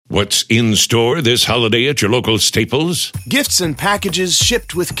What's in store this holiday at your local Staples? Gifts and packages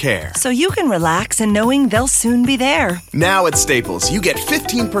shipped with care. So you can relax in knowing they'll soon be there. Now at Staples, you get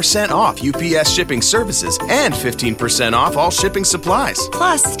 15% off UPS shipping services and 15% off all shipping supplies.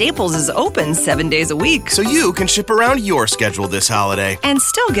 Plus, Staples is open 7 days a week. So you can ship around your schedule this holiday. And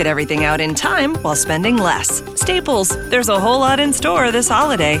still get everything out in time while spending less. Staples, there's a whole lot in store this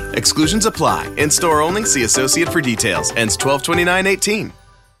holiday. Exclusions apply. In-store only. See associate for details. Ends 12/29/18.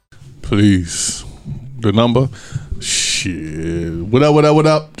 Please. The number? Shit. What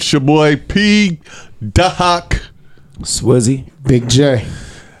up? It's your boy P. Doc. Swizzy. Big J.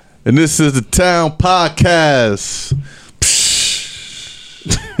 And this is the Town Podcast.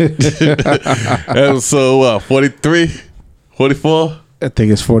 Episode what? 43? 44? I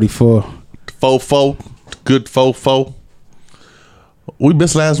think it's 44. 44. Good 44. We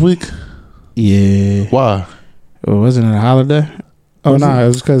missed last week? Yeah. Why? Oh, wasn't it a holiday? Oh, no, it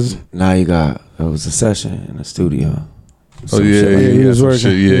was because... Now it was a session in the studio. Oh, yeah, he was working.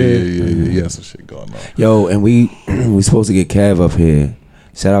 Shit. Yeah, some shit going on. Yo, and we supposed to get Kev up here.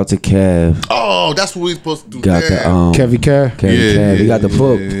 Shout out to Kev. Oh, that's what we supposed to do. Got the Kevy Kev. Kev. We got the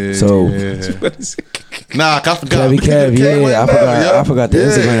book. So nah, I forgot. Kevy Kev, yeah, I forgot the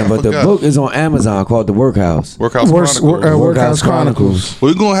Instagram, but the book is on Amazon called The Workhouse. Workhouse Chronicles.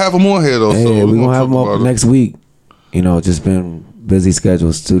 We're gonna have him on here though. Yeah, so we're gonna have him up next week. You know, just been busy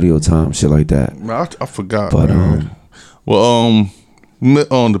schedule, studio time, shit like that. Man, I forgot. But on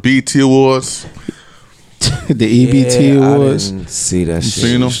the BET Awards, the EBT Awards. I didn't see that shit.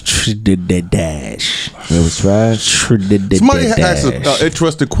 Seen them? The dash. It was trash. Somebody asked an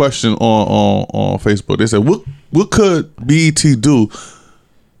interesting question on Facebook. They said, "What could BET do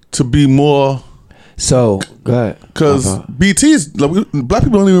to be more?" So go ahead. Because BET is like, black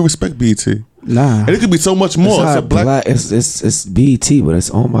people don't even respect BET. Nah, and it could be so much more. It's BET, but it's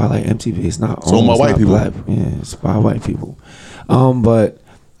owned by like MTV. It's not owned by white people. Black. Yeah, it's by white people. But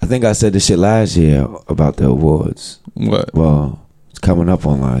I think I said this shit last year about the awards. What? Well, it's coming up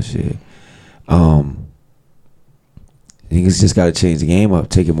on last year. I think it's just got to change the game up,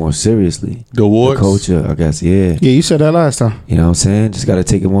 take it more seriously. The awards, the culture, I guess. Yeah. Yeah, you said that last time. You know what I'm saying? Just got to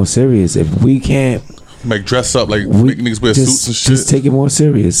take it more serious. If we can't. Like dress up like make niggas wear suits and shit. Just take it more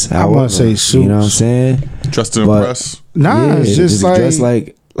serious. I want to say suits. You know what I'm saying? Dress to impress. Nah, it's just like dress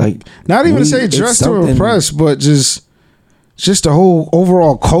like not even to say dress to impress, but just the whole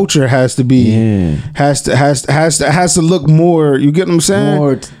overall culture has to be has to look more. You get what I'm saying?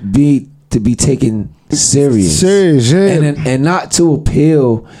 More to be taken serious. Serious, yeah, and not to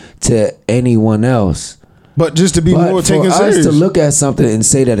appeal to anyone else. But just to be more taken serious. For us to look at something and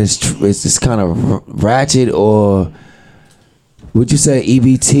say that it's just kind of ratchet, or would you say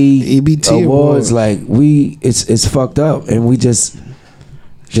EBT awards? Like it's fucked up, and we just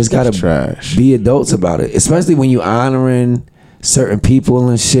gotta be adults about it. Especially when you honoring certain people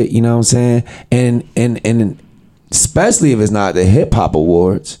and shit. You know what I'm saying? And especially if it's not the hip hop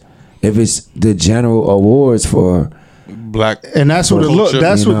awards, if it's the general awards for black, and that's what it looked.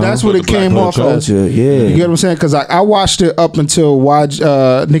 That's what it came off as. Yeah, you get what I'm saying? Because I watched it up until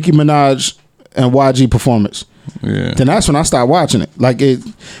Nicki Minaj and YG performance. Yeah. Then that's when I started watching it.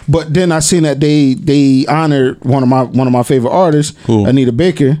 But then I seen that they honored one of my favorite artists, Anita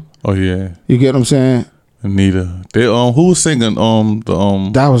Baker. Oh yeah. You get what I'm saying? Anita. They who was singing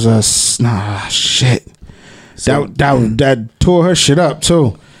That was shit. So, that tore her shit up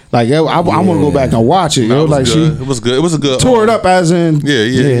too. Like I want to go back and watch it. It was good. It was a good. Tore it up as in.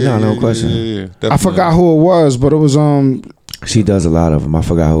 No question. Yeah, I forgot who it was, but it was She does a lot of them. I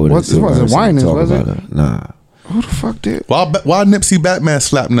forgot who it is. It wasn't Winans, was it? Nah. Who the fuck did? Why Nipsey Batman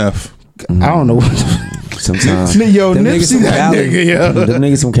slap Neff? I don't know. Sometimes. Yo, Nipsey that nigga, yo. Them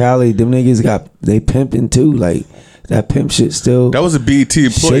niggas from Cali, they pimping too. Like that pimp shit still. That was a BET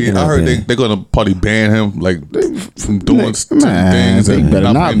employee. I heard they're gonna probably ban him from doing things. They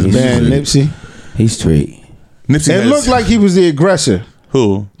better not ban Nipsey. He's straight. Nipsey. It looked like he was the aggressor.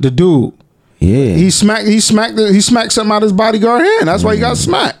 Who? The dude. Yeah. He smacked something out his bodyguard hand. That's why he got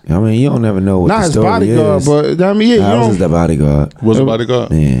smacked. I mean, you don't never know what not the his story bodyguard, is. but I mean, yeah, I was the bodyguard. Was the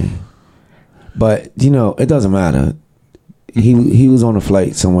bodyguard? Yeah. But it doesn't matter. He was on a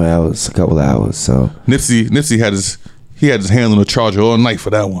flight somewhere else a couple of hours. So Nipsey had his hand on the charger all night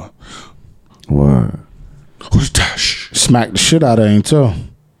for that one. Word. Who's Dash? Smacked the shit out of him too.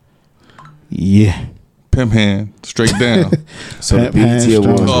 Yeah. Pimp hand straight down. So the BET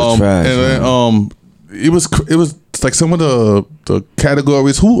Awards was trash. And then it was like some of the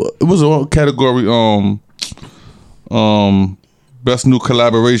categories. It was a category. Best new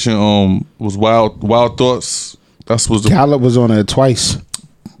collaboration. Was Wild Thoughts. That's was Khaled was on it twice.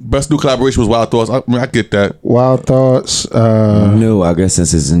 Best new collaboration was Wild Thoughts. I mean, I get that. Wild Thoughts. New, I guess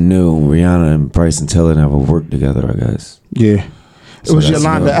since it's new, Rihanna and Bryson Tiller never worked together, I guess. Yeah. It was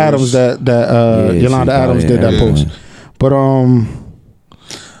Yolanda Adams that Yolanda Adams did that post. But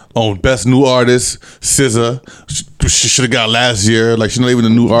best new artist, SZA. She should have got last year. Like, she's not even a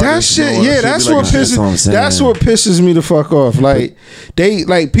new artist. That shit, that's what pisses me the fuck off. Like, they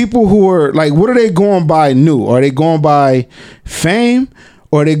like people who are like, what are they going by new? Are they going by fame?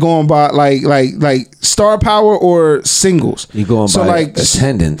 Or are they going by like star power or singles? You're going by like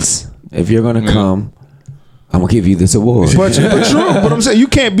attendance. If you're gonna come, I'm gonna give you this award. But true. But I'm saying you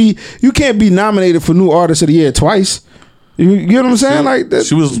can't be nominated for new artist of the year twice. You get what I'm saying? Like that.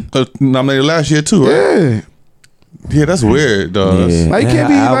 She was nominated last year too, right? Yeah, that's weird, though. Yeah. Like, can't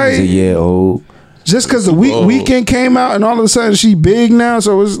be like a year old. Just because the Weeknd came out and all of a sudden she big now.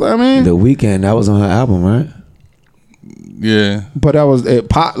 So it's, I mean, The Weeknd, that was on her album, right? Yeah, but that was it.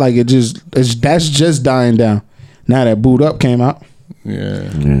 Pop like that's just dying down. Now that Boot Up came out.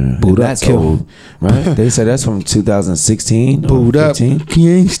 Yeah. Boot Up that's old, right? They said that's from 2016. Boot Up,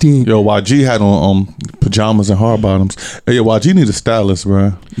 Kingston. Yo, YG had on pajamas and hard bottoms. Hey, yo, YG need a stylist,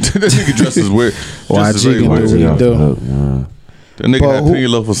 bro. That nigga dresses weird. YG can do what he do. That nigga had Penny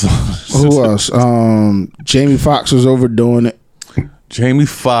Love for something. Who else? Jamie Foxx was overdoing it. Jamie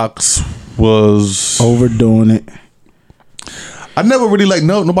Foxx was overdoing it. I never really like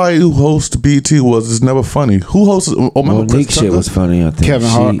nobody who hosts BET it's never funny. Who hosted? Monique shit was funny. I think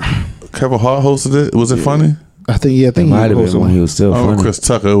Kevin Hart hosted it. Was it funny? I think it might have been when he was still funny. Chris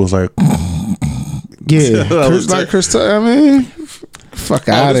Tucker. It was like Chris Tucker. I mean, fuck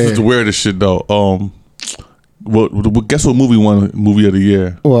out of here. This is the weirdest shit though. Guess what movie won movie of the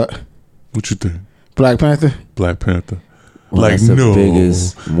year? What you think? Black Panther. Well, that's the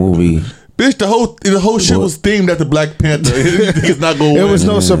biggest movie. Bitch, the whole shit was themed after Black Panther. It's not going to win. It was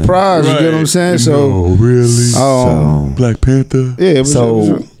no surprise. Right. You get what I'm saying? So really? Black Panther. Yeah.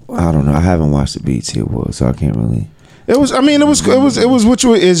 I don't know. I haven't watched the BET Awards, so I can't really. It was. I mean, it was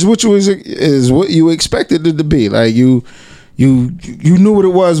what you expected it to be. Like you knew what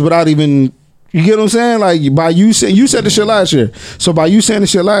it was without even. You get what I'm saying? Like by you said the shit last year. So by you saying the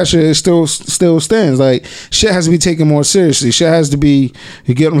shit last year, it still stands. Like shit has to be taken more seriously. Shit has to be.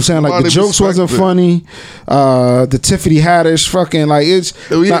 You get what I'm saying? Like the jokes wasn't funny. The Tiffany Haddish fucking like it's.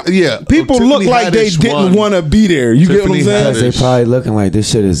 People look like they didn't want to be there. You get what I'm saying? They probably looking like this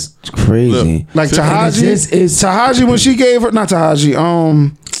shit is crazy. Like Tahaji when she gave her not Tahaji.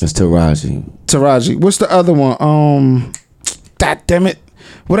 It's Taraji. What's the other one? God damn it.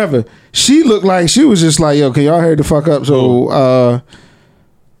 Whatever. She looked like she was just like, yo, can y'all hurry the fuck up? So,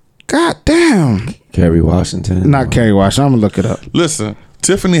 God damn. Kerry Washington. Not Kerry Washington. I'm going to look it up. Listen,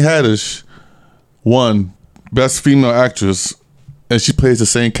 Tiffany Haddish won Best Female Actress, and she plays the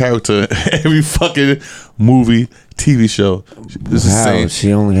same character in every fucking movie, TV show. How?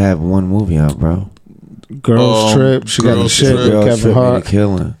 She only had one movie out, bro. Girls Trip. She got the shit with Kevin Hart.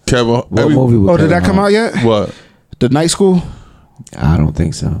 Killing. What movie was did that come out yet? What? The Night School? I don't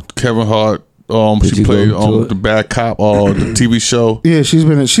think so. Kevin Hart. She played the Bad Cop, the TV show. Yeah, she's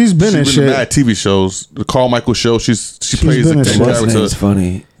been in shit. Mad TV shows. The Carmichael Show. She plays the character. It's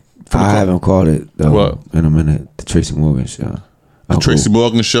funny. I haven't called it though in a minute. The Tracy Morgan Show. The Tracy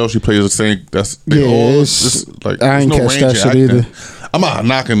Morgan Show. She plays the same. I ain't catch that shit either. I'm not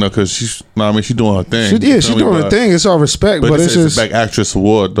knocking her because she's doing her thing. She's doing her thing. It's all respect, but it's just a Black Actress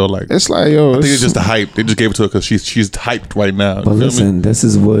Award though. Like it's like I think it's just the hype. They just gave it to her because she's hyped right now. But listen, this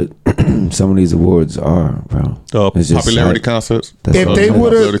is what some of these awards are, bro. Popularity concerts. If they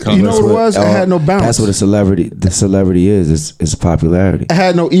would have, you know what it was? It had no balance. That's what the celebrity is. It's popularity. It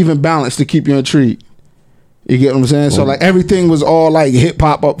had no even balance to keep you intrigued. You get what I'm saying? So like everything was all like hip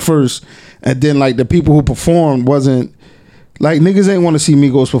hop up first, and then like the people who performed wasn't. Like, niggas ain't want to see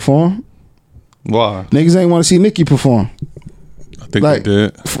Migos perform. Why? Niggas ain't want to see Nicki perform. I think they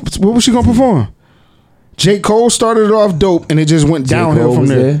did. What was she going to perform? J. Cole started it off dope, and it just went downhill from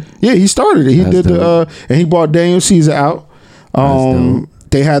there. Yeah, he started it. He did and he brought Daniel Caesar out.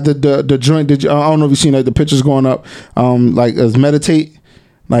 They had the joint. I don't know if you've seen like the pictures going up. Like as Meditate.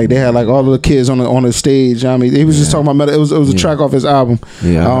 Like they had like all of the kids on the stage. I mean, he was just talking about it was a track off his album.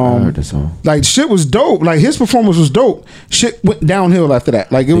 Yeah, I heard the song. Like shit was dope. Like his performance was dope. Shit went downhill after that.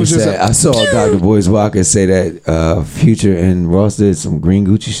 Like it was just. I saw Dr. Boyce Walker say that Future and Ross did some green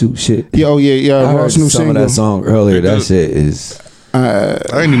Gucci suit shit. Yeah, I Ross heard some of that song earlier. That shit is. I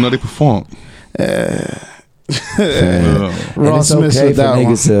didn't even know they performed. Ross missed okay for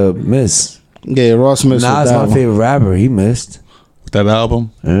niggas to miss. Yeah, Ross missed. Nas my favorite rapper. He missed. That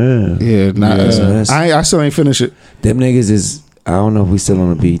album, I still ain't finished it. Them niggas is. I don't know if we still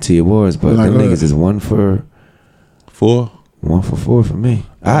on the BET Awards, but them niggas is 1 for 4. 1 for 4 for me.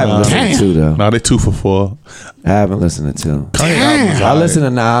 I haven't listened to 2 though. Nah, they 2 for 4. I haven't listened to 2. Damn. I listened to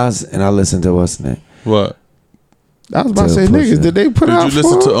Nas and I listened to what's name. What? I was about to say, niggas, did they put out? Did you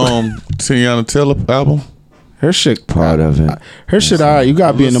listen to Tiana Taylor album? Her shit part of it. Her shit, all right. You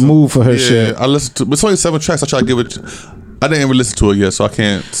gotta be in the mood for her shit. I listened to. It's only 7 tracks. I try to give it. I didn't even listen to it yet, so I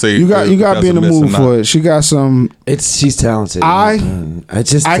can't say. You got to be in the mood for it. She got some. She's talented. I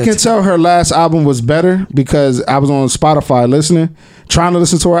can tell her last album was better because I was on Spotify trying to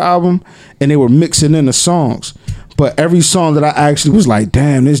listen to her album, and they were mixing in the songs. But every song that I actually was like,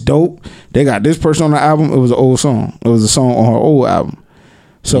 damn, this dope. They got this person on the album. It was an old song. It was a song on her old album.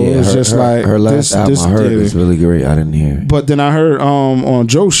 So it was just like her last album. I heard was really great. I didn't hear it. But then I heard on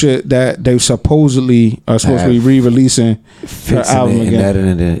Joe shit that they supposedly are supposed to be re-releasing her album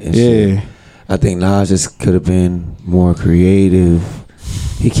again. And shit. I think Nas just could have been more creative.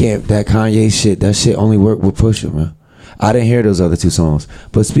 He can't. That Kanye shit. That shit only worked with Pusha, man. I didn't hear those other 2 songs.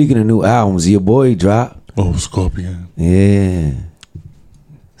 But speaking of new albums, your boy dropped. Oh, Scorpion. Yeah.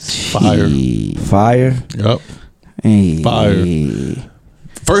 Fire. Yep. Hey. Fire.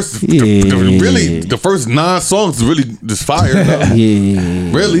 First, the first 9 songs really just fire.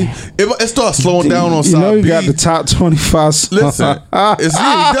 Really, it starts slowing down on side you B. got the top 25 songs. Listen, it really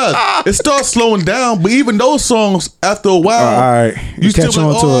does. It starts slowing down, but even those songs, after a while, all right, you still catch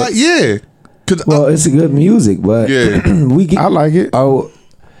on to it. Yeah. Well, it's a good music, but I like it. Oh.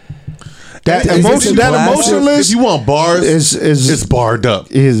 That emotionless. If you want bars, it's barred up.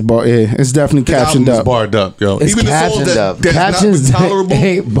 It's definitely captioned up. It's barred up, yo. It's even captioned the up. that's Captions not tolerable.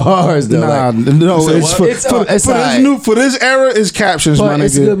 ain't bars though. No, for this era, it's captions. But my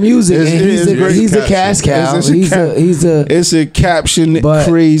it's nigga. good music. He's a cash cow. It's a caption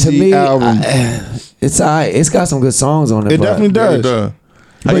crazy album. It's alright. It's got some good songs on it. It definitely does.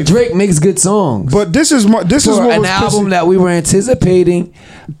 But Drake makes good songs. But this is what an album that we were anticipating.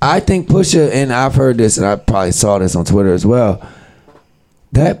 I think Pusha, and I've heard this, and I probably saw this on Twitter as well.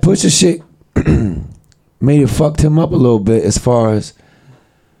 That Pusha shit made it fucked him up a little bit as far as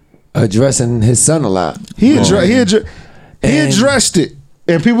addressing his son a lot. He addressed it.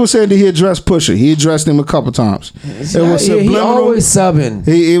 And people said that he addressed Pusha. He addressed him a couple times. It was he always subbing.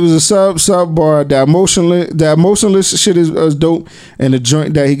 It was a sub bar. That emotionless shit is dope. And the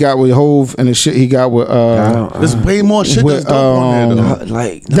joint that he got with Hove and the shit he got with there's way more shit that's dope on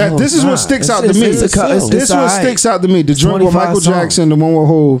there though. This is what sticks out to me. This is what sticks out to me. The joint with Michael Jackson, the one with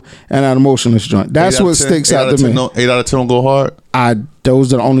Hove, and that emotionless joint. That's what sticks out to me. 8 out of 10 go hard.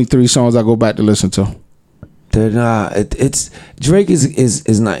 Those are the only 3 songs I go back to listen to. They're not. It's Drake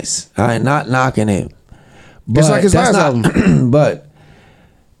is nice. I'm not knocking him. But it's like his last album. But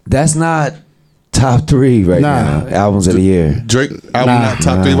that's not top 3 right now. Albums of the year. Drake album not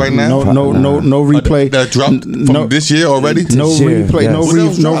top 3 right now. No replay. That dropped from this year already. No replay.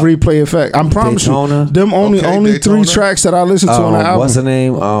 Yes. No replay effect. I promise you. Them only 3 tracks that I listen to on the album. What's the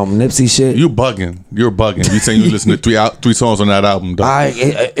name? Nipsey shit. You're bugging. You saying you listen to 3 songs on that album? Dog. I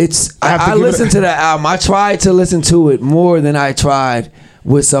listened to that album. I tried to listen to it more than I tried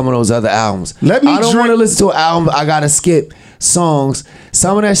with some of those other albums. I don't want to listen to an album. I gotta skip songs.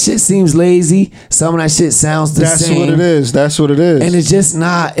 Some of that shit seems lazy. Some of that shit sounds the same. That's what it is. And it's just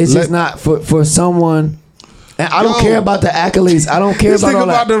not. It's just not for someone. And I don't care about the accolades. I don't care about all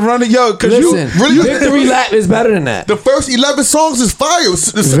that. The running, because Victory Lap is better than that. The first 11 songs is fire.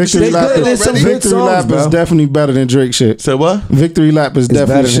 Victory Lap is definitely better than Drake shit. Say what? Victory Lap is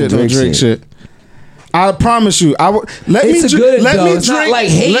definitely shit than Drake shit. I promise you. It's good though. It's not like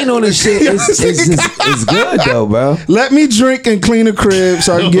hating on the shit. It's good though, bro. Let me drink and clean the crib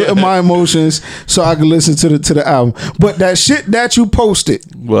so I can get in my emotions so I can listen to the album. But that shit that you posted.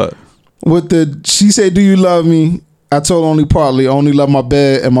 What? With she said, "Do you love me?" I told only partly. I only love my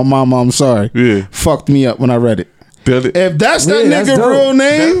bed and my mama. I'm sorry. Yeah. Fucked me up when I read it. If that's that nigga real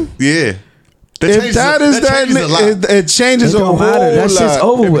name. If that is that, it changes a whole lot. That shit's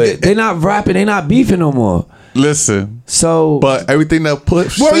over with. They not rapping. They not beefing no more. Listen. So, but everything that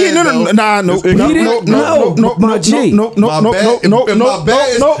put. Well, yeah, no. My G. No. My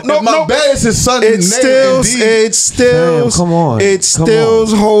bad is his son. It still. Come on. It still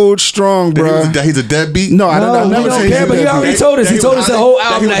holds strong, bro. He's a deadbeat. No, I don't care. But he already told us. He told us the whole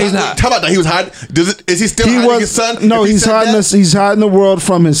album that he's not. How about that? He was hiding. Is he still hiding his son? No, he's hiding the world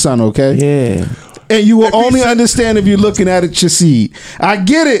from his son. Okay. Yeah. And you will only understand if you're looking at it, Shaseed. I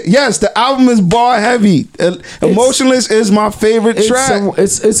get it. Yes, the album is bar heavy. Emotionless is my favorite track.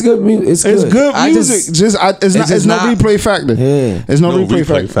 It's good music. It's good music. It's no replay factor. Yeah. It's no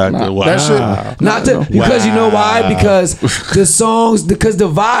replay factor. Nah, Wow. that shit. Because you know why? Because the songs, because the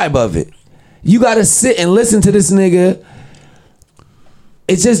vibe of it. You gotta sit and listen to this nigga.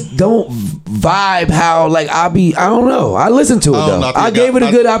 It just don't vibe how like I don't know. I listened to it though. I gave it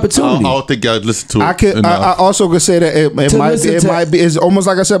a good opportunity. I don't think I'd listen to it. I also could say that it might be. It's almost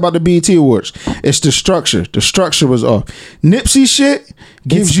like I said about the BET Awards. It's the structure. The structure was off. Nipsey shit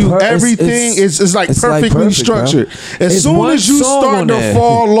gives you everything. It's like perfectly structured. As soon as you start to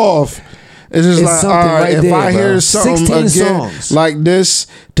fall off. It's just like, all right, if I hear something again songs. Like this,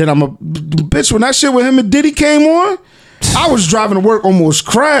 then I'm a bitch. When that shit with him and Diddy came on, I was driving to work, almost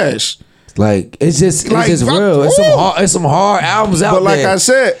crashed. Like it's just real. It's some hard albums out there. But like I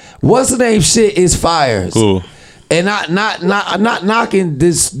said, what's the name? Shit is fires. Cool. And not knocking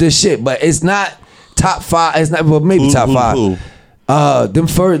this shit, but it's not top 5. It's not, well, maybe top 5.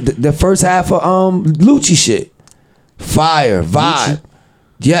 The first half of Lucci shit, fire vibe. Lucci?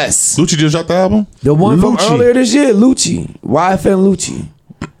 Yes. Lucci just dropped the album? The one from earlier this year, Lucci. YFN Lucci.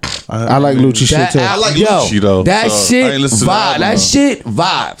 I like Lucci shit too. I like Lucci though. That shit vibe. That shit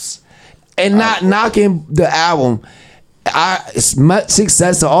vibes. And not knocking the album. It's much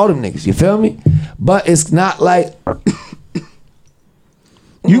success to all them niggas. You feel me? But it's not like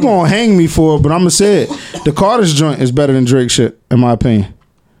you gonna hang me for it, but I'm gonna say it. The Carter's joint is better than Drake shit, in my opinion.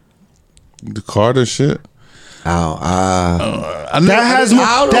 The Carter shit? That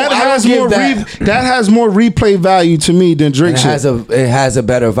has more replay value to me than Drake shit. It has a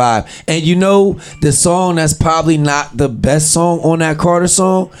better vibe. And you know the song that's probably not the best song on that Carter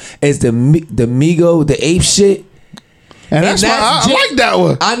song is the Migo, the Ape shit. And that's why I like that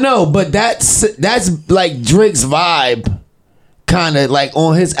one. I know, but that's like Drake's vibe, kind of like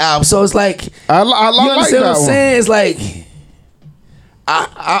on his album. So it's like I you understand what I'm saying? It's like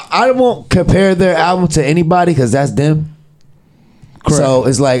I won't compare their album to anybody because that's them. Correct. So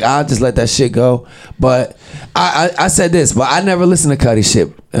it's like I'll just let that shit go. But I said this, but I never listened to Cudi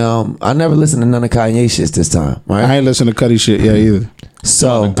shit. I never listened to none of Kanye shit this time. Right? I ain't listened to Cudi shit either.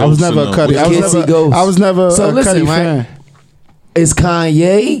 So I was never a Cudi. I was never a Cudi fan. Right? It's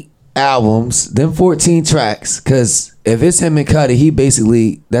Kanye albums, them 14 tracks. Because if it's him and Cudi, he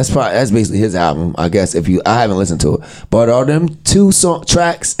basically that's basically his album. I guess I haven't listened to it, but are them 2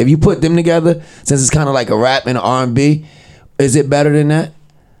 tracks? If you put them together, since it's kind of like a rap and an R&B, is it better than that?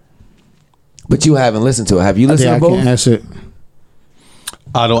 But you haven't listened to it. Have you listened to both? I can't answer it.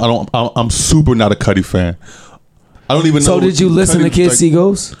 I'm super not a Cudi fan. I don't even know. So did you listen to Kids See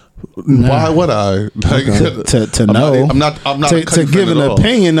Ghosts? Why would I? Like, to know? I'm not to give an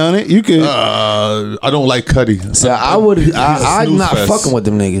opinion on it. You could. I don't like Cudi. So I'm not fucking with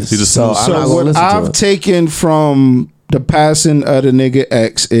them niggas. So what I've taken from the passing of the nigga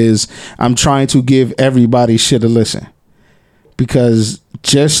X is I'm trying to give everybody shit a listen, because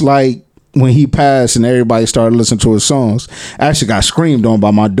just like when he passed and everybody started listening to his songs, I actually got screamed on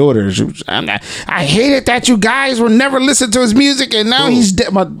by my daughters. I hated that you guys would never listen to his music, and now he's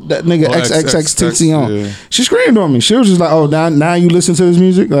dead. That nigga XXXTentacion. Yeah. She screamed on me. She was just like, "Oh, now you listen to his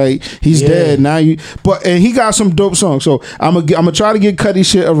music? Like he's dead now." And he got some dope songs. So I'm gonna try to get Cudi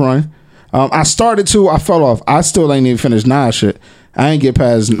shit a run. I started to. I fell off. I still ain't even finished Nas shit. I ain't get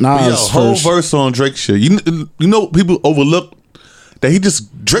past Nas whole first. Verse on Drake shit. You know people overlook that he just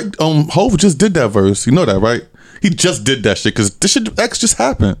Drake Hov just did that verse. You know that, right? He just did that shit because this shit X just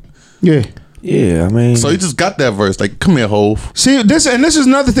happened. Yeah, I mean, so he just got that verse. Like, come here, Hov. See this is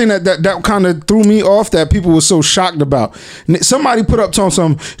another thing that kind of threw me off, that people were so shocked about. Somebody put up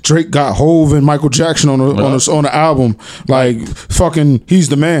some Drake got Hov and Michael Jackson on the album. Like fucking, he's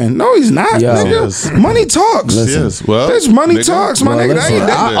the man. No, he's not. Nigga. Money talks. Yes, well, there's money talks, my nigga.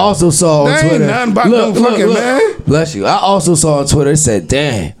 I also saw on Twitter. Ain't nothing about no fucking man. Bless you. I also saw on Twitter. It said,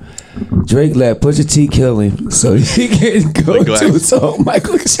 "Damn, Drake let Pusha T kill him so he can go to some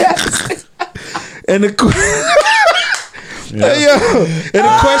Michael Jackson." And the question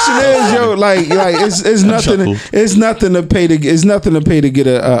is, like it's nothing to pay to get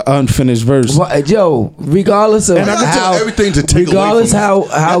a unfinished verse. Yo, regardless of how everything to take regardless away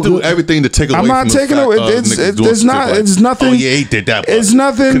from how do everything to take away. I'm not taking away. It's not. It's nothing. Oh yeah, he did that. It's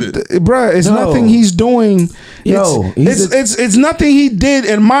nothing, bruh. It's nothing he's doing. It's nothing he did,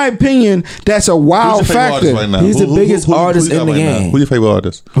 in my opinion. That's a wow factor. Right now? He's the biggest artist in the game. Who's your favorite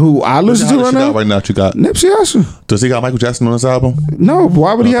artist? Who I listen to right now? Right now, you got Nipsey Hussle. Does he got Michael Jackson on his album? No,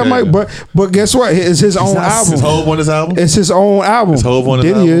 why would he have Mike? But guess what? It's his own album. Is Hov on his album? It's his own album. Is Hov on his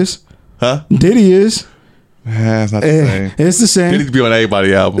album? Diddy is. Huh? Diddy is. It's not the same. It's the same. Diddy be on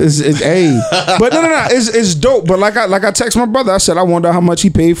everybody's album. It's but no. It's dope. But like I text my brother, I said I wonder how much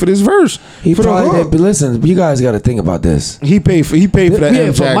he paid for this verse. He for probably the did, hook. but listen, you guys got to think about this. He paid for that. Yeah,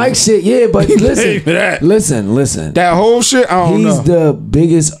 M. for Jackson. Mike shit. Yeah, but He listen, paid for that. listen. That whole shit. I don't He's know. the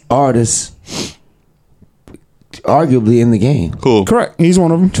biggest artist, arguably in the game. Cool. Correct. He's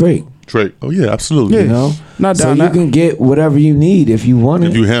one of them. Drake. Drake. Oh yeah, absolutely. Yeah. You know, Not so down you that. can get whatever you need if you want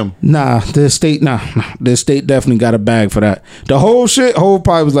If it. you him. Nah, the state definitely got a bag for that. The whole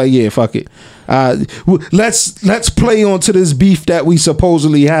probably was like, yeah, fuck it. Let's play onto this beef that we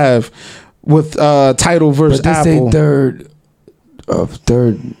supposedly have with Tidal versus But this Apple.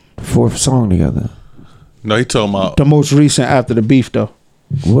 third, fourth song together. No, he talking about. The most recent after the beef though.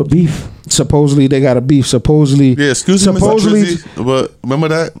 What beef? Supposedly they got a beef. Supposedly, Yeah, excuse me, supposedly, Mr. Drizzy, but remember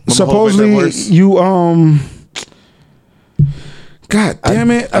that? Remember supposedly how I made that verse? you God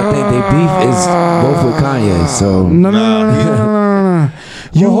damn it! I think they beef is both with Kanye. So No.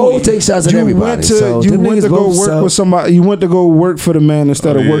 You whole take shots at everybody. Went to, So you them went niggas to go both work sell- with somebody. You went to go work for the man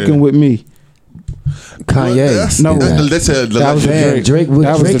instead of yeah. working with me. Kanye. No, That's a that was Man, Drake. Drake with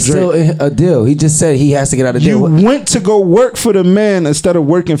That was Drake the still in a deal. He just said he has to get out of You deal. went to go work for the man instead of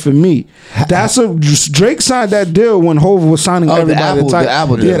working for me. That's a Drake signed that deal when Hov was signing Oh, the everybody.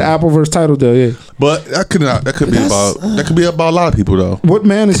 Apple deal. Yeah, the Apple versus Tidal deal. Yeah. But that could be about a lot of people though. What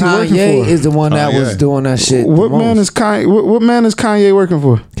man is he working Kanye for? is the one that was Kanye. doing that shit. What man is Kanye? What man is Kanye working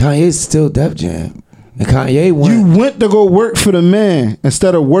for? Kanye's still Def Jam, and Kanye won. You went to go work for the man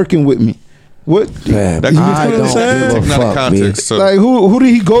instead of working with me. What? Man, That- I you know don't what I'm saying? give a Taken out of fuck, B. context, so- Like who did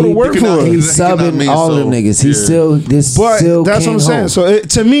he go to work He for? cannot- He's That cannot subbing mean all so. them niggas. He's Yeah. still this. But still that's what I'm King saying. Ho. So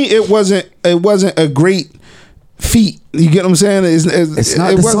to me, it wasn't a great feat. You get what I'm saying? It's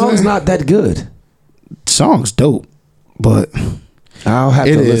not. It The wasn't- song's not that good. Song's dope, but I'll have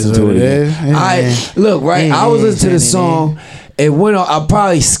It to is listen to what it it again. is. Yeah. I look right. I was listening to the song. It went on. I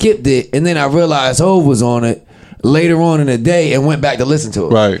probably skipped it, and then I realized Hov was on it later on in the day, and went back to listen to it.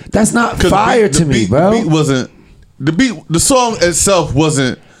 Right. That's not 'Cause fire to me, bro. The beat wasn't. The song itself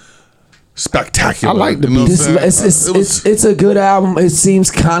wasn't spectacular. I like the You know beat. what I'm saying? It's a good album. It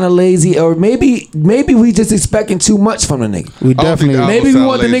seems kind of lazy, or maybe we just expecting too much from the nigga. we I don't think definitely the Maybe we album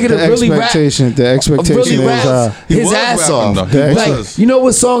want the sound nigga to lazy. really rap. the expectation Really is rap He his was ass rapping, off. though. He Like, was. you know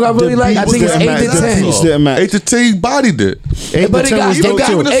what song I really like? I beat think it's didn't 8 to match. The 10. beats didn't match. 8 to 10 bodied it. 8 But to 10 was dope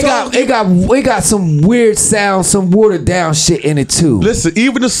too. it got some weird sound, some watered down shit in it too. Listen,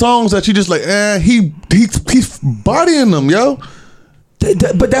 even the songs that you just like, he's bodying them, yo.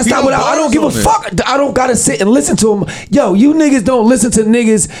 But that's He not what got I don't bars give a on it. fuck. I don't gotta sit and listen to them. Yo, you niggas don't listen to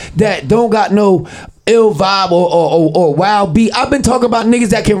niggas that don't got no ill vibe or wild beat. I've been talking about niggas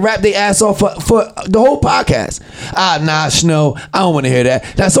that can rap their ass off for the whole podcast. Nah, Schno, I don't want to hear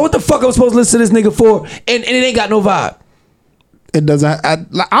that. Now, so what the fuck I'm supposed to listen to this nigga for? And it ain't got no vibe. It doesn't.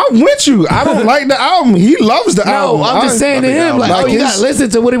 I'm with you. I don't like the album. He loves the album. No, I'm just saying to him, like, like oh, you his- gotta listen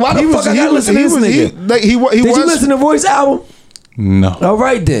to what he. Why the fuck I gotta listen to this nigga? He Did was. you listen to Royce album? No. All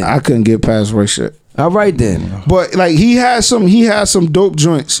right then. I couldn't get past Roy shit. All right then. But like he had some dope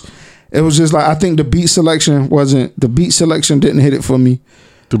joints. It was just like I think the beat selection didn't hit it for me.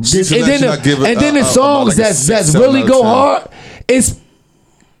 The beat And selection, I give it then the songs about like a that's 6, 7 really out of go 10. hard. It's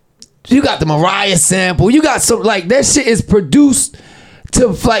you got the Mariah sample. You got some like that shit is produced to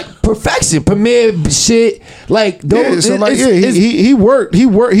like perfection, premiere shit. Like those, Yeah, so like he worked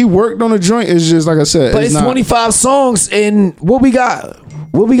on the joint. It's just like I said, but it's not, 25 songs, and what we got?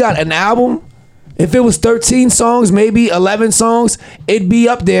 An album. If it was 13 songs, maybe 11 songs, it'd be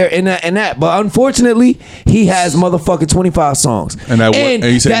up there in that. But unfortunately, he has motherfucking 25 songs. And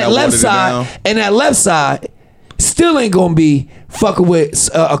you saying that left watered it side, down? and that left side still ain't gonna be fucking with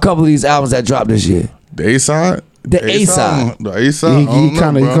a couple of these albums that dropped this year. The A side. The A side. The A side.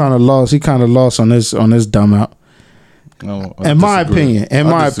 He kind of lost on this dumb out. No, In my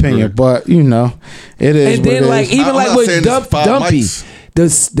opinion, but you know, it is. And then what it like is. even I'm like not with saying it's 5 Dumpy, mics.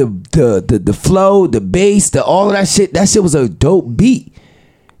 the flow, the bass, all of that shit was a dope beat.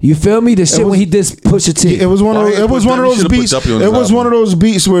 You feel me? The shit when he did Pusha T. It was one of Why those, you it was put one of Dumpy? those You should've put beats. Dumpy on It his was one of album. those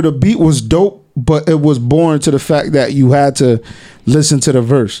beats where the beat was dope, but it was boring to the fact that you had to listen to the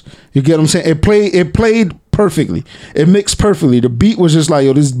verse. You get what I'm saying? It played perfectly. It mixed perfectly. The beat was just like,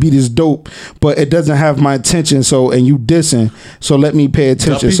 yo, this beat is dope, but it doesn't have my attention. So and you dissing, so let me pay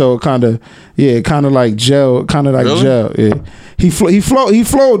attention. Dumpy? So it kind of like gel, Really? Yeah, he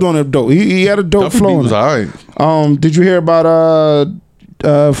flowed on it dope. He had a dope Dumpy flow. beat on was it. alright. Did you hear about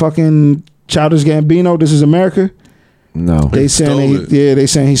fucking Childish Gambino? This Is America. No. They saying stole it. they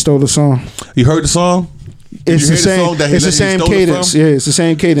saying he stole the song. You heard the song? It's the hear the same. song that he It's the let- he same stole it cadence. from? Yeah, it's the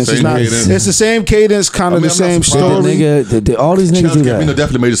same cadence. Same It's not. cadence. It's the same cadence. Kind I of mean, the I'm not same surprised. story. Nigga, all these niggas do Childish Gambino that.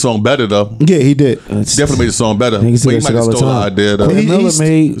 definitely made the song better though. Yeah, he did. It's- Definitely made the song better. Niggas do But he that might shit have all the stole the time. idea though. Quentin Miller He's-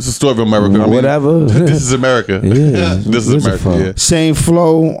 made It's the story of America. I mean, whatever. this is America. Yeah, This is where's the America. fuck? Yeah. Same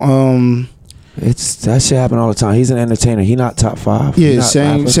flow. It's that shit happen all the time. He's an entertainer. He not top 5. He Yeah, not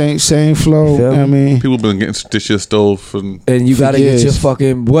rapping. same flow. Feel me? I mean, People been getting this shit stole from. And you gotta get years. your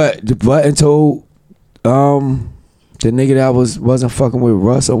fucking what and told the nigga that wasn't fucking with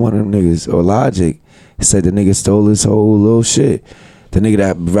Russ or one of them niggas or Logic. He said the nigga stole his whole little shit. The nigga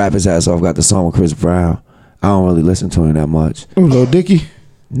that rap his ass off got the song with Chris Brown. I don't really listen to him that much. ooh, Lil Dicky,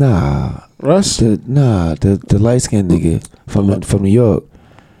 Nah. Russ. The light skinned nigga from New York.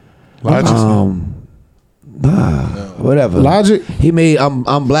 Whatever. Logic. He made I'm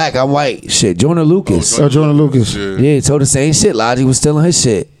black, I'm white shit. Jordan Lucas. Oh, Jordan Lucas. Yeah. Yeah, he told the same shit. Logic was stealing his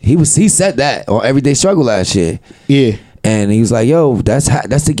shit. He said that on Everyday Struggle last year. Yeah. And he was like, "Yo, that's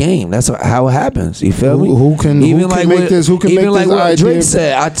the game. That's how it happens. You feel me? Who can make this- who can even make like this what idea Drake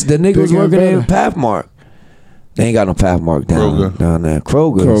said. The nigga was bigger and working in better? Pathmark. They ain't got no Pathmark Kroger. down there.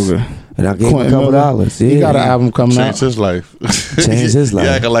 Kroger. And I gave him a Quentin couple Miller. dollars. Yeah. He got an album coming out. Changed his life. Changed his life.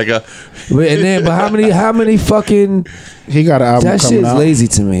 Yeah, acting like a. But how many fucking He got an album that coming shit's out. lazy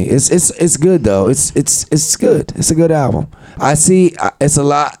to me. It's good though. It's good. It's a good album. I see. It's a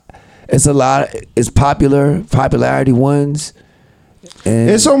lot. It's popularity wins. And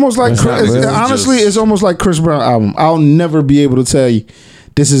It's almost like it's not really honestly, just- it's almost like Chris Brown album. I'll never be able to tell you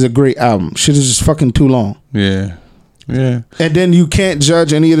this is a great album. Shit is just fucking too long. Yeah. Yeah. And then you can't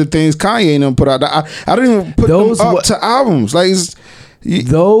judge any of the things Kanye and them put out. I don't even put Those those up were- to albums. Like it's,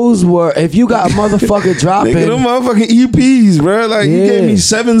 those were if you got a motherfucker dropping. nigga, them motherfucking EPs, bro. Like you gave me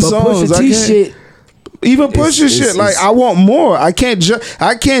 7 but songs. Pusha I T can't shit. even push this shit. Like I want more. I can't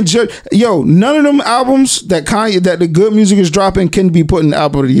judge. Yo, none of them albums that the good music is dropping can be put in the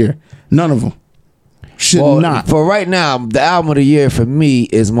album of the year. None of them. Should not. For right now, the album of the year for me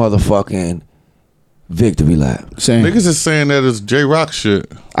is motherfucking Victory Lap. Same. Niggas is saying that it's J Rock shit.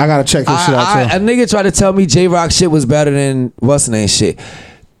 I gotta check this shit out too. A nigga tried to tell me J Rock shit was better than what's the name shit.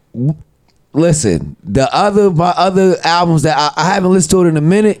 Listen, my other albums that I haven't listened to it in a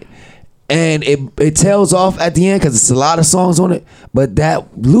minute, and it tails off at the end because it's a lot of songs on it. But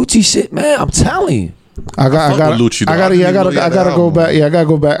that Lucci shit, man, I'm telling you, I fuck gotta with Lucci, though. I gotta go album. back. Yeah, I gotta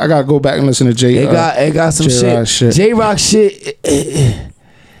go back. I gotta go back and listen to J. it got some J-Rock shit. J Rock shit,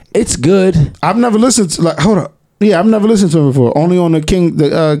 it's good. I've never listened to hold up. Yeah, I've never listened to him before. Only on the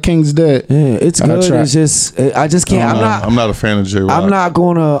King's Dead. Yeah, it's good. track. It's just I just can't. I'm not a fan of J Rock.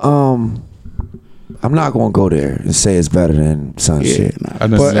 I'm not gonna go there and say it's better than Sun shit. I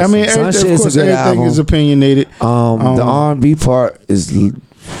didn't But I mean, Sun of Shit is a course, good everything album. is opinionated. The R&B part is,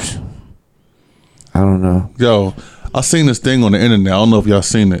 I don't know. Yo, I seen this thing on the internet. I don't know if y'all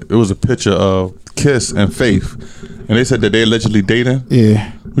seen it. It was a picture of Kiss and Faith, and they said that they allegedly dating.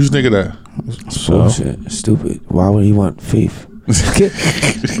 Yeah, What you think of that? Bullshit. Stupid. Why would he want Faith?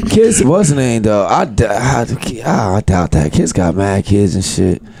 Kiss, what's her name though? I doubt that. Kiss got mad kids and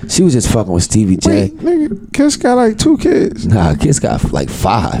shit. She was just fucking with Stevie J. wait, nigga, Kiss got like 2 kids. Nah, Kiss got like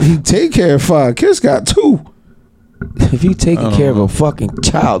 5. He take care of 5. Kiss got 2. If you taking care of a fucking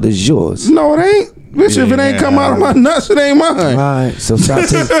child, it's yours. No, it ain't. Bitch, if it ain't come out of my nuts, it ain't mine. All right, so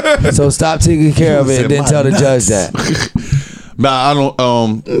stop taking care of it and then tell the judge that. Nah, I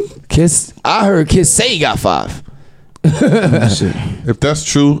don't. Kiss, I heard Kiss say he got 5. If that's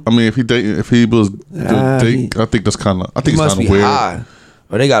true, I mean, if he was, Nah, date, I think that's kind of. I think He it's must kind be of weird. high.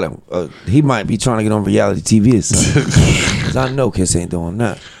 Or they got him. He might be trying to get on reality TV or something. 'Cause I know Kiss ain't doing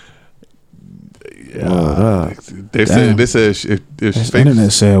that. They said if The Faith,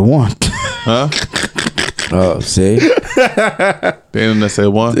 internet said 1. huh? Oh, see? The internet said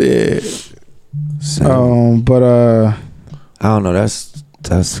 1. But I don't know.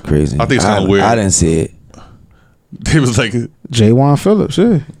 That's crazy. I think it's kinda weird. I didn't see it. It was like J-Wan Phillips,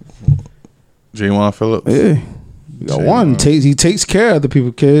 yeah. J-Wan Phillips. Yeah. You got one. He takes care of the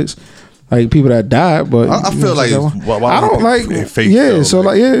people, kids. Like people that died, but I feel like why I don't like Faith, yeah, though, so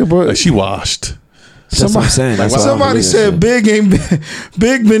like but like she washed. That's what I'm saying. That's why I don't somebody believe said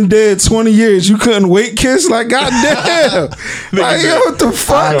Big been dead 20 years. You couldn't wait, Kiss? Like goddamn. Like yo, what the I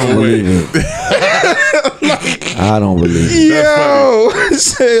fuck? don't believe it. I don't believe it. Yo,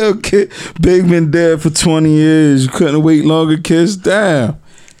 say okay. Big been dead for 20 years. You couldn't wait longer, Kiss. Damn.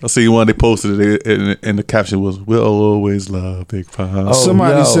 I see one they posted it and the caption was "We'll always love Big Pun." Oh,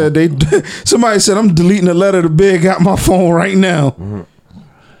 Somebody yo. said I'm deleting a letter to Big out my phone right now. Mm-hmm.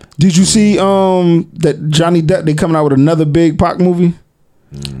 Did you see that Johnny Depp they coming out with another Big Pac movie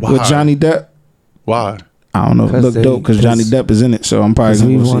with Johnny Depp? Why? I don't know. It look dope because Johnny Depp is in it, so I'm probably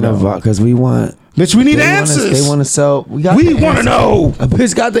gonna go see that one. Because we want. Bitch, we need answers. They want to sell. We want to know. A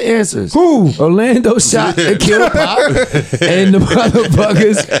bitch got the answers. Who? Orlando shot and killed Pop, and the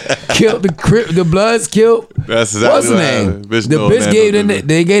motherfuckers killed the Bloods killed. That's exactly what's the name? The bitch gave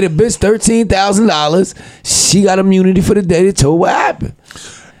they gave the bitch $13,000. She got immunity for the day they told what happened.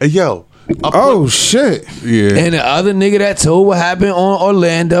 Hey, yo. Oh shit! Yeah. And the other nigga that told what happened on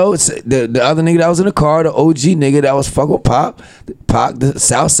Orlando, the other nigga that was in the car, the OG nigga that was fucking with Pop, the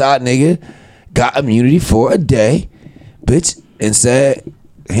South Side nigga, got immunity for a day, bitch, and said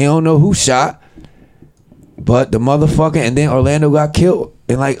he don't know who shot, but the motherfucker, and then Orlando got killed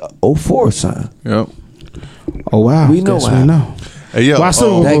in like 2004 or something. Yep. Oh wow. We know we know. Hey, yo. Well, I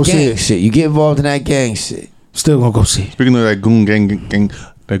still gonna go that see gang it. shit. You get involved in that gang shit. Still gonna go see it. Speaking of that goon gang,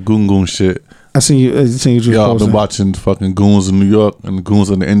 that goon shit. I seen you just Yo, I've posting. been watching fucking Goons in New York and the Goons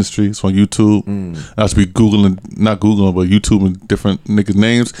in the industry. It's on YouTube. I should be not Googling, but YouTubing different niggas'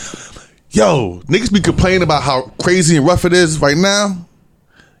 names. Yo, niggas be complaining about how crazy and rough it is right now.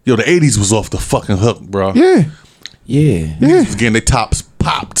 Yo, the 80s was off the fucking hook, bro. Yeah. Niggas was getting their tops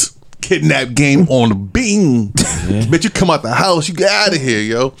popped. Kidnap game on the beam. Bitch, you come out the house, you get out of here,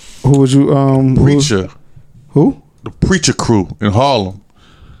 yo. Who would you Preacher. Who? The Preacher crew in Harlem.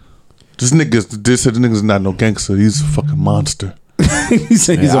 This nigga's not no gangster. He's a fucking monster. He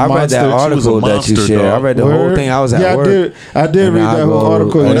said he's a I read monster. that article that you monster, shared. dog. I read the whole thing. I was at work. I did read that whole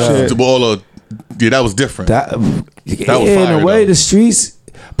article and shit. Yeah, that was different. That was in fire, in a way, though. the streets.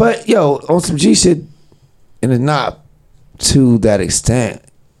 But yo, on some G shit, and it's not to that extent,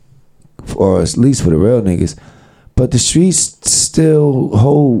 or at least for the real niggas. But the streets still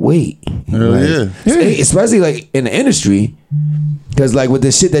hold weight. Hell yeah. Especially like in the industry, because like with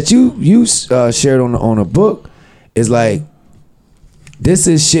the shit that you shared on a book, is like this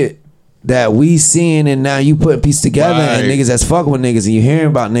is shit that we seeing, and now you putting pieces together, and Right. niggas that's fucking with niggas, and you hearing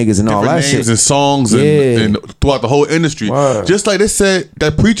about niggas and all Different that names shit. and songs Yeah. and throughout the whole industry. Word. Just like they said,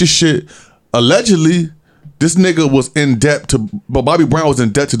 that Preacher shit, allegedly, this nigga was in debt to, but Bobby Brown was in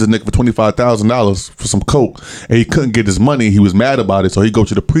debt to this nigga for $25,000 for some coke, and he couldn't get his money. He was mad about it, so he go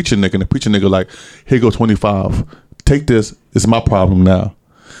to the Preacher nigga, and the Preacher nigga like, here go 25. Take this. It's my problem now.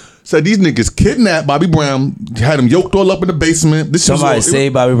 So these niggas kidnapped Bobby Brown, had him yoked all up in the basement. This shit was Somebody all-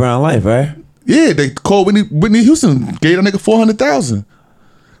 saved Bobby Brown's life, right? Yeah, they called Whitney Houston, gave that nigga $400,000.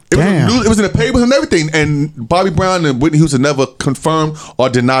 Damn. It was in the papers and everything, and Bobby Brown and Whitney Houston never confirmed or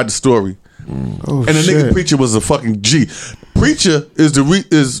denied the story. Oh, And the nigga Preacher was a fucking G. Preacher is the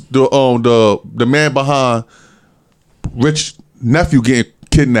man behind Rich nephew getting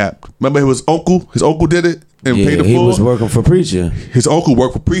kidnapped. Remember his uncle? His uncle did it and paid the he full. was working for Preacher. His uncle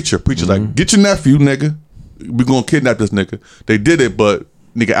worked for Preacher. Preacher's like, get your nephew, nigga. We gonna kidnap this nigga. They did it, but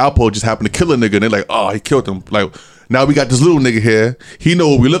nigga Alpo just happened to kill a nigga. And they're like, oh, he killed him. Like, now we got this little nigga here. He know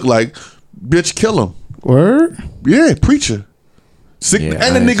what we look like. Bitch, kill him. Word? Yeah, Preacher. Yeah, and the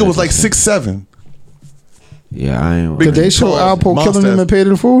I ain't nigga was like touching 6'7". Yeah, I ain't. Big Did they show Pause. Alpo killing Monster. him and paid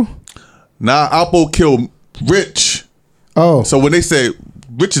in full? Nah, Alpo killed Rich. Oh. So when they say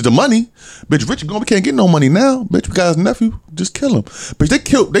Rich is the money, bitch, Rich we can't get no money now. Bitch, we got his nephew. Just kill him. Bitch, they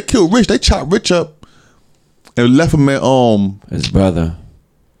killed Rich. They chopped Rich up and left him at His brother.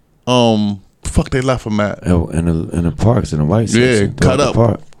 fuck they left him at. In the parks, in the white Yeah, section. cut throughout up. the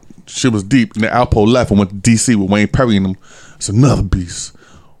park. Shit was deep. And then Alpo left and went to DC with Wayne Perry and them. It's another beast.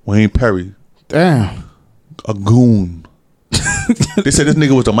 Wayne Perry, Damn. a goon. They said this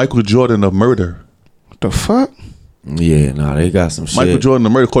nigga was the Michael Jordan of murder. The fuck? Yeah, nah, they got some shit. Michael Jordan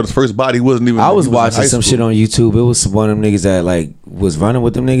of murder caught his first body. He wasn't even. I was he in watching high some school. shit on YouTube. It was one of them niggas that like was running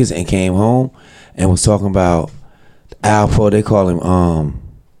with them niggas and came home and was talking about Alpo. They call him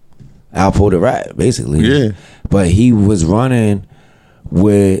Alpo the Rat, basically. Yeah. But he was running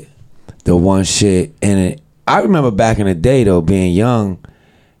with the one shit, and I remember back in the day though, being young,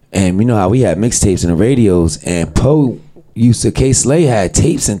 and you know how we had mixtapes in the radios, and Poe used to. K Slay had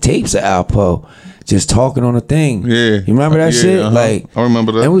tapes and tapes of Alpo. Just talking on a thing. Yeah. You remember that Yeah, shit? uh-huh. Like, I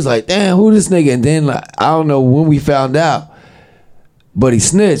remember that. And it was like, damn, who this nigga? And then like, I don't know when we found out, but he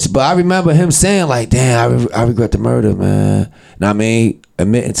snitched. But I remember him saying like, damn, I regret the murder, man. And I mean,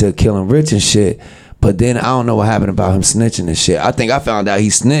 admitting to killing Rich and shit. But then I don't know what happened about him snitching and shit. I think I found out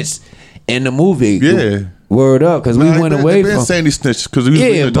he snitched in the movie. Yeah. Word up, because we went away They from. saying he snitched because he was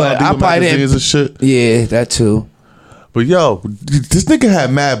reading the but I Don Diva probably magazines didn't. and shit. Yeah, that too. But yo, this nigga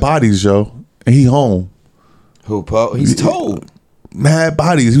had mad bodies, yo, and he home. Who Poe? He's told. Mad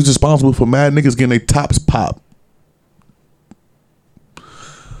bodies. He was responsible for mad niggas getting their tops popped.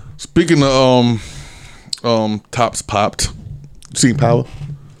 Speaking of tops popped, you seen Power?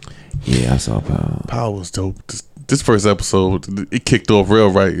 Yeah, I saw Power. Power was dope. This first episode, it kicked off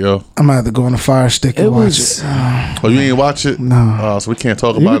real right, yo. I'm gonna have to go on the Fire Stick and watch it. Oh, you ain't watch it? No. So we can't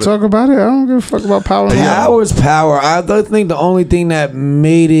talk You about can it. talk about it. I don't give a fuck about Power. Power's Power. I think the only thing that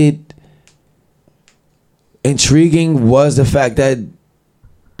made it intriguing was the fact that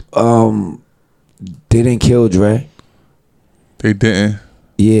they didn't kill Dre. They didn't.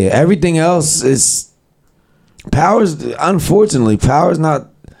 Yeah, everything else is Power's. Unfortunately, Power's not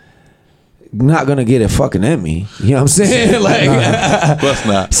gonna get a fucking Emmy. You know what I'm saying? Like, That's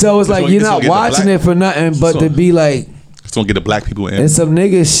not. so it's like you're not watching it for nothing, but to be like, it's gonna get the black people in. and some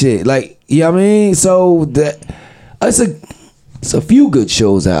nigga shit. Like, you know what I mean? So it's a few good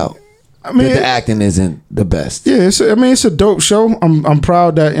shows out. I mean, But the acting isn't the best. yeah, it's a dope show. I'm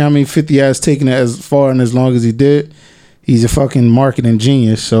proud that 50 has taken it as far and as long as he did. He's a fucking marketing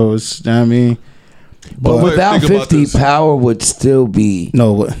genius. So it's But without think about 50, this. Power would still be.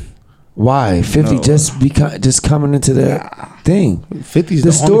 no. Why 50 just coming into the thing? 50's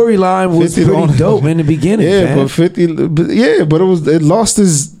The the only- storyline was 50 the pretty only- dope in the beginning. Yeah, fam. but 50. But it lost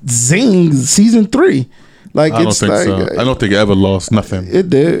its zing season 3. Like I don't it's think like so. I don't think it ever lost nothing. it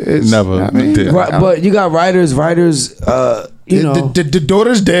did. It's, Never. I mean, It did. Right, but you got writers. You know, the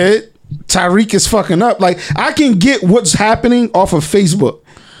daughter's dead. Tyreek is fucking up. Like I can get what's happening off of Facebook.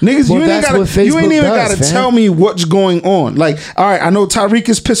 Niggas, Well, you that's what ain't Facebook even does, gotta fam. tell me what's going on. Like, all right, I know Tyreek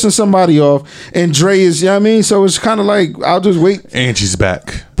is pissing somebody off, and Dre is, you know what I mean? So it's kind of like, I'll just wait. Angie's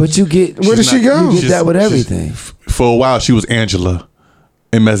back. but you get Where does she go? You get that with everything. For a while, she was Angela.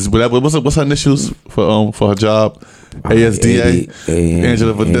 What's her initials for her job? ASDA.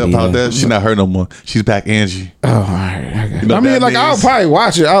 Angela Valdez. She's not her no more. She's back Angie. Oh, all right. You know I mean, what like, that I'll means? probably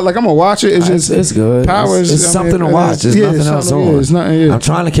watch it. I'm gonna watch it. It's just It's good. Powers. It's something to watch. There's nothing else on. It's nothing. Yeah. I'm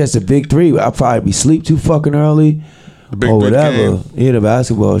trying to catch the big 3. I'll probably be sleep too fucking early Big or Big whatever. game. Yeah, the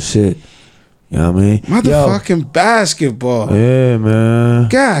basketball shit. You know what I mean? Motherfucking basketball. Yo, yeah, man.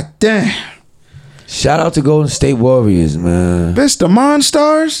 God damn. Shout out to Golden State Warriors, man. Bitch, the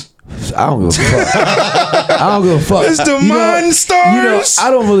Monstars? I don't give a fuck. I don't give a fuck. It's the You know, Monstars? I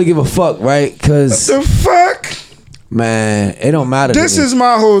don't really give a fuck, right? Because, The fuck? man, it don't matter. This to me. is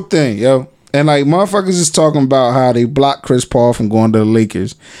my whole thing, yo. And like motherfuckers is talking about how they blocked Chris Paul from going to the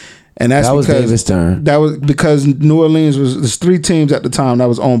Lakers. And that's That was because David Stern. That was because New Orleans there's 3 teams at the time that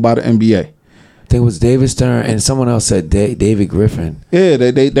was owned by the NBA. I think it was David Stern and someone else said David Griffin. Yeah,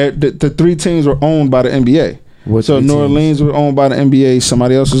 the 3 teams were owned by the NBA. What So 3 New teams? Orleans was owned by the NBA.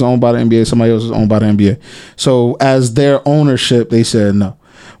 Somebody else was owned by the NBA. Somebody else was owned by the NBA. So as their ownership, they said no.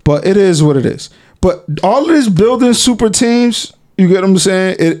 But it is what it is. But all of this building super teams, you get what I'm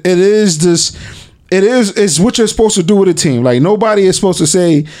saying? It is this. It's what you're supposed to do with a team. Like nobody is supposed to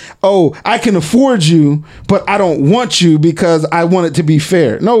say, "Oh, I can afford you, but I don't want you because I want it to be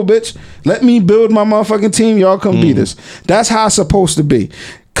fair." No, bitch. Let me build my motherfucking team. Y'all come beat us. That's how it's supposed to be.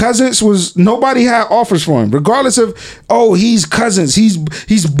 Cousins nobody had offers for him, regardless of he's Cousins, he's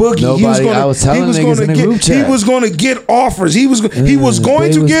Boogie. Nobody. I was telling niggas in the group chat. He was going to get offers. He was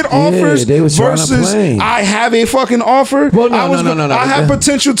going to get offers. They was trying to versus play. I have a fucking offer. Well, no, no. I have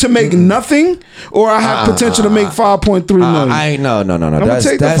potential to make nothing, or I have potential to make 5.3 million. I ain't no. I'm gonna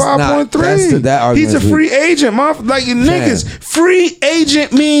take the 5.3. That He's a argument's free agent, like niggas. Free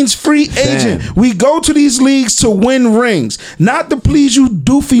agent means free agent. We go to these leagues to win rings, not to please you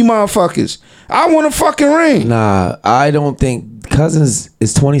doofy motherfuckers. I want a fucking ring. Nah, I don't think Cousins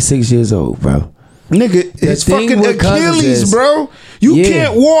is 26 years old, bro. Nigga, it's thing fucking with Cousins Achilles, is- bro. You Yeah.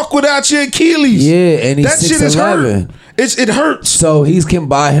 can't walk without your Achilles. Yeah, and he's that shit is 6'11". hurt. It hurts. So he can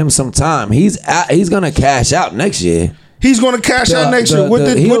buy him some time. He's gonna cash out next year. He's going to cash out next year.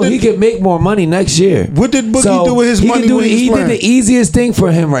 He can make more money next year. What did Boogie do with his money when he was He did playing? the easiest thing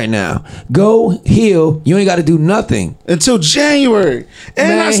for him right now. Go heal. You ain't got to do nothing. Until January. And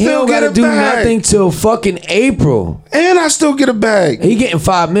Man, I he still don't get gotta a do bag. nothing till fucking April. And I still get a bag. He getting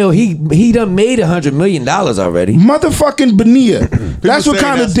 $5 million. He done made $100 million already. Motherfucking Bonilla. That's what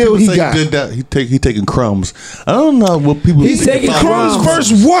kind of deal he got. He did that. He taking crumbs. I don't know what people. He's think taking about Crumbs crumbs.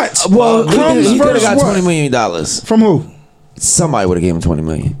 versus what? Well, Crumbs he could have versus got what? $20 million. From who? Somebody would have gave him $20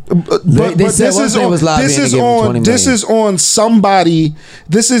 million. But They said this one is thing on was live this and is they gave him on 20 this million. is on somebody.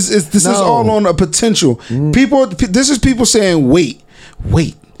 This is No. all on a potential. People. This is people saying wait.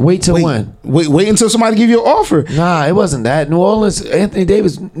 Wait till when? Wait until somebody give you an offer. Nah, it wasn't that. Anthony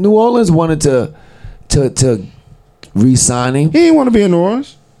Davis, New Orleans wanted to re-sign him. He didn't want to be in New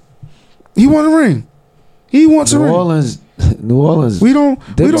Orleans. He want a ring. He wants a ring. New Orleans. We don't.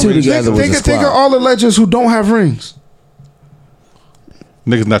 Them two together was a Think of squad. all the legends who don't have rings.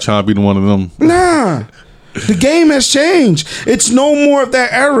 Niggas not trying to be one of them. Nah. The game has changed. It's no more of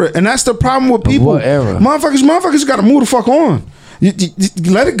that era, and that's the problem with people. What era? Motherfuckers got to move the fuck on. You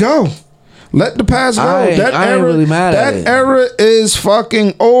let it go. Let the past go. I ain't really mad at it. That era is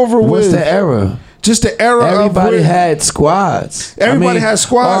fucking over with. What's the era? Just the era. Everybody had squads. Everybody had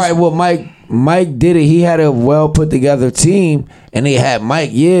squads. All right, well, Mike did it. He had a well put together team, and they had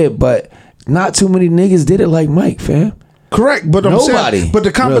Mike. Yeah, but not too many niggas did it like Mike, fam. Correct, but Nobody, I'm saying, but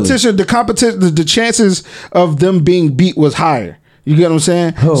the competition, the chances of them being beat was higher. You get what I'm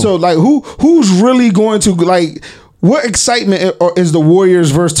saying? Who? So like, who's really going to like? What excitement is the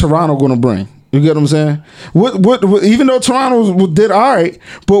Warriors versus Toronto going to bring? You get what I'm saying? What even though Toronto did all right,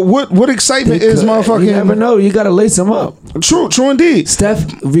 but what excitement is motherfucking? You never know. You got to lace them up. True indeed. Steph,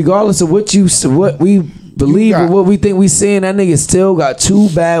 regardless of what we believe or what we think we seeing, that nigga still got 2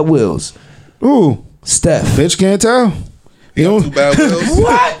 bad wills. Ooh, Steph. Bitch can't tell. He don't. 2 bad wills.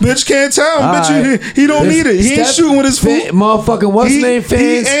 What? Bitch can't tell. Bitch, he don't need it. He ain't shooting with his feet. Motherfucking what's his name?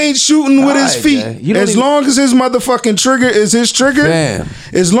 Fans? He ain't shooting with his feet. As long as his motherfucking trigger is his trigger. Fam.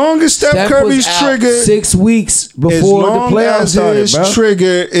 As long as Steph Curry's trigger 6 weeks before the playoffs started, his bro. trigger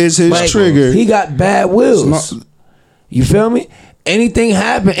is his trigger. He got bad wills. You feel me? Anything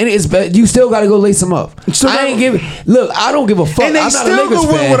happen, and it's bad, you still got to go lace him up. I don't give a fuck. And they I'm still not a Lakers go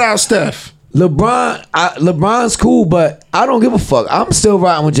win fan. without Steph. LeBron's cool, but I don't give a fuck. I'm still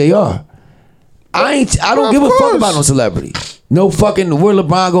riding with JR. I don't give a fuck about no celebrity. No fucking where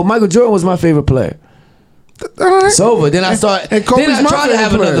LeBron go. Michael Jordan was my favorite player. It's over. Then I started. And Kobe's then I tried to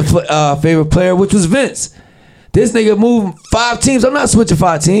have another favorite player, which was Vince. This nigga moved 5 teams. I'm not switching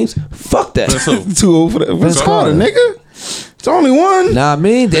 5 teams. Fuck that. Too old for that. Vince Carter, nigga. It's only one. Nah, I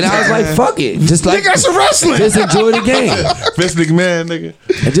mean, then I was like, fuck it. Just like, nigga, that's a wrestling. Just enjoy the game. Vince McMahon,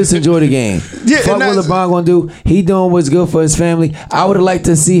 nigga. And just enjoy the game. Yeah, fuck what LeBron gonna do. He doing what's good for his family. I would have liked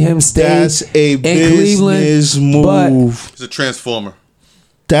to see him stay That's a in business Cleveland, move. He's a transformer.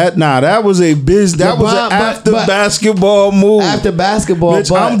 That was a business. That was an after basketball move. After basketball, Bitch,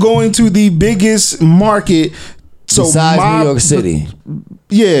 but I'm going to the biggest market. So besides New York City.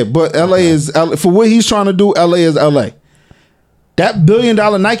 Yeah, but LA is for what he's trying to do. LA is LA. That $1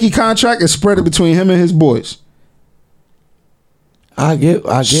 billion Nike contract is spread between him and his boys. I get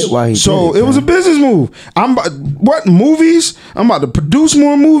why he so did it. It was a business move. Movies? I'm about to produce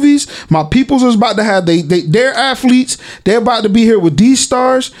more movies. My peoples is about to have their athletes. They're about to be here with these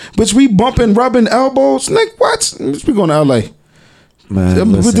stars. But we bumping, rubbing elbows. Like what? We going to LA.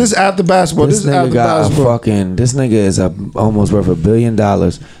 Man, with this after basketball. This nigga got this nigga is almost worth $1 billion.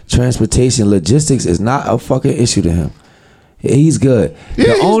 Transportation, logistics is not a fucking issue to him. He's good.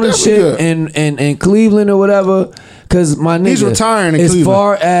 Yeah, the ownership in Cleveland or whatever, because my nigga, he's retiring in as Cleveland.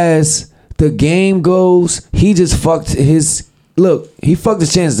 far as the game goes, he just fucked his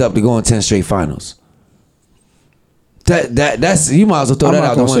chances up to go in 10 straight finals. That's you might as well throw that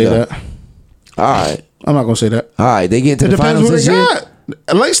out the window. All right. I'm not gonna say that. All right, they get into the finals this year.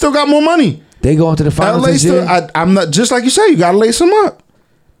 LA still got more money. They go into the finals this year. I'm not just like you say. You gotta lace them up.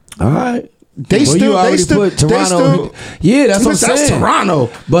 All right. They put Toronto. Yeah, that's what I'm saying. That's Toronto.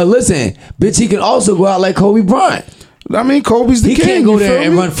 But listen, bitch, he can also go out like Kobe Bryant. I mean, Kobe's the king. He can't go there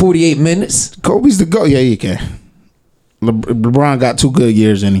and run 48 minutes. Kobe's the GOAT. Yeah, he can. LeBron got 2 good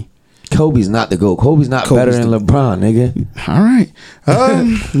years in him. Kobe's not the GOAT. Kobe's better than LeBron, nigga. All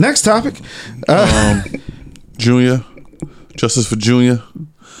right. Next topic. Junior. Justice for Junior.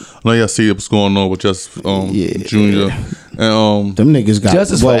 I know y'all see what's going on with Justice Junior. And them niggas got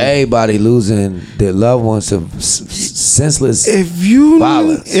justice for everybody losing their loved ones to senseless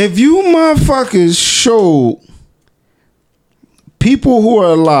violence. If you motherfuckers show people who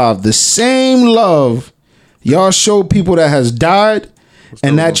are alive the same love y'all show people that has died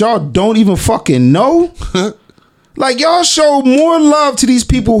and that y'all don't even fucking know. Like y'all show more love to these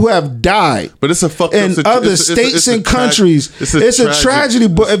people who have died, but it's a fucked in up other states and countries. It's a tragedy.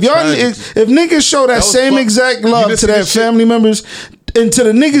 But if niggas show that same exact love to their family members and to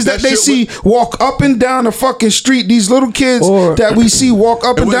the niggas that they see walk up and down the fucking street, these little kids that we see walk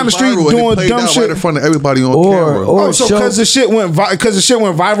up and down the street doing dumb shit right in front of everybody on camera. So because the shit went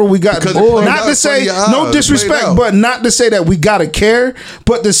viral, we got not to say no disrespect, but not to say that we gotta care.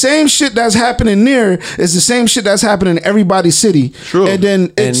 But the same shit that's happening there is the same shit that's happening in everybody's city. True. And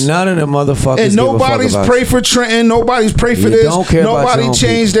then none of the motherfuckers and nobody's pray for Trenton. Nobody's pray for this. Nobody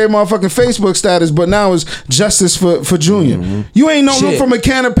changed their motherfucking Facebook status. But now it's justice for Junior. Mm-hmm. You ain't known him from a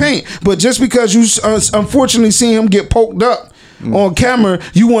can of paint, but just because you unfortunately seen him get poked up on camera,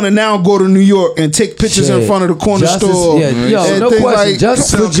 you want to now go to New York and take pictures in front of the corner store. Yeah, no question. Like,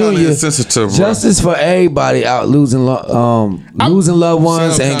 justice for Junior. Justice for everybody out losing loved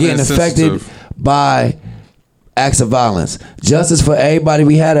ones and getting affected by acts of violence. Justice for everybody.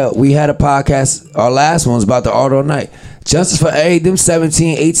 We had a podcast. Our last one was about the Art All Night. Justice for them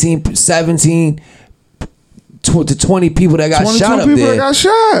 17, 18, 17 to 20 people that got shot up there. 22 people that got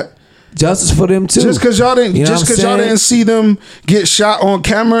shot. Justice for them too. Just because y'all didn't see them get shot on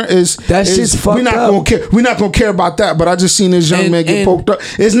camera shit's fucked up. We're not gonna care about that. But I just seen this young man get poked up.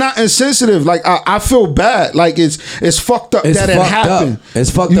 It's not insensitive. Like I feel bad. Like it's fucked up that it happened. It's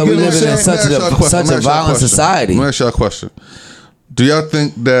fucked up. We live in such a violent society. Let me ask y'all a question. Do y'all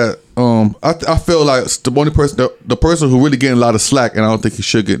think that I feel like the only person the person who really getting a lot of slack, and I don't think he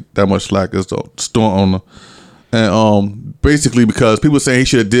should get that much slack, is the store owner. And basically because people saying he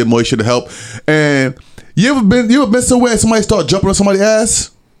should have did more, he should have helped. And you ever been somewhere and somebody start jumping on somebody's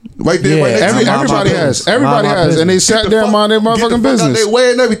ass? Right there, right there. Everybody has. And they sat there and mind their motherfucking business. They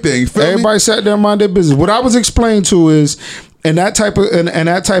way and everything. Everybody sat there and mind their business. What I was explained to is in that type of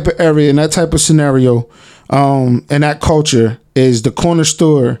area, in that type of scenario, and that culture is the corner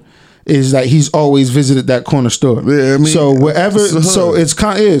store. Is that he's always visited that corner store. Yeah, I mean, so wherever, so it's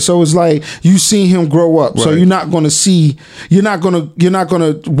kind of so it's like you see him grow up. Right. So you're not gonna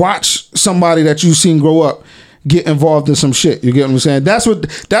watch somebody that you've seen grow up get involved in some shit. You get what I'm saying? That's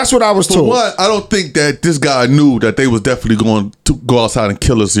what I was told. One, I don't think that this guy knew that they was definitely going to go outside and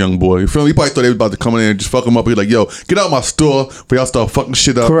kill this young boy. You feel me? He probably thought they was about to come in there and just fuck him up. He's like, yo, get out of my store before y'all start fucking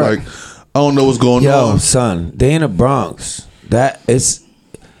shit up. Correct. Like, I don't know what's going on. Yo, son, they in the Bronx.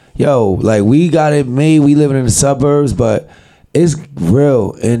 Like we got it made. We living in the suburbs, but it's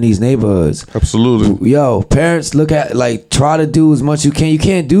real in these neighborhoods. Absolutely. Yo, parents try to do as much you can. You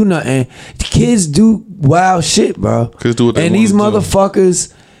can't do nothing. Kids do wild shit, bro. Kids do what they and these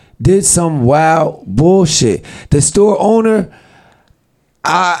motherfuckers did some wild bullshit. The store owner,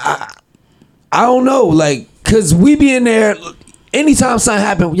 I don't know, like, cause we be in there. Anytime something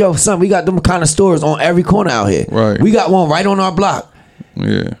happen, yo, son, we got them kind of stores on every corner out here. Right. We got one right on our block.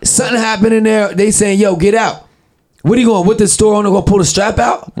 Yeah. Something happened in there. They saying, "Yo, get out." What are you going with the store owner? Gonna pull the strap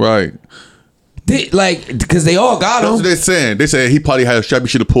out? Right. Because they all got him. That's what they're saying. They say he probably had a strap. He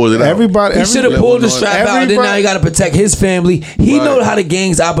should have pulled it out. He should have pulled the strap out. Then now he got to protect his family. He know how the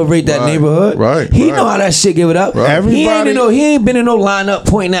gangs operate that neighborhood. Right. He know how that shit give it up. Right. He ain't been in no lineup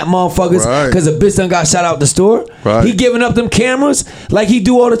pointing at motherfuckers because a bitch done got shot out the store. Right. He giving up them cameras like he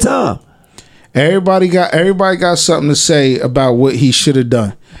do all the time. Everybody got something to say about what he should have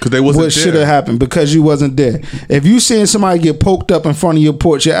done. Because they wasn't what should have happened because you wasn't there. If you seeing somebody get poked up in front of your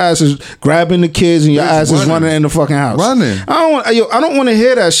porch, your ass is grabbing the kids and your ass is running in the fucking house. Running. I don't want to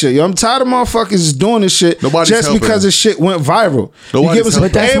hear that shit. Yo, I'm tired of motherfuckers doing this shit because this shit went viral. But that's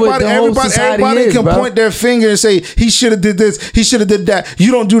what the whole society everybody can point their finger and say he should have did this, he should have did that.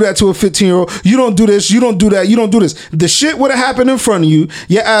 You don't do that to a 15-year-old. You don't do this. You don't do that. You don't do this. The shit would have happened in front of you.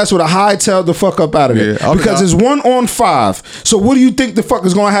 Your ass would have hightailed the fuck up out of there because it's 1 on 5. So what do you think the fuck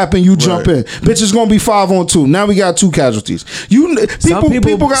is gonna happen? You jump in, bitch. It's gonna be 5 on 2. Now we got 2 casualties. People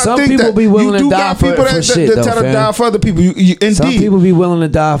got to think that be willing to die for shit. That try to die for other people. Indeed, some people be willing to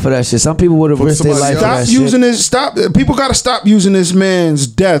die for that shit. Some people would have risked their life for that shit. People got to stop using this man's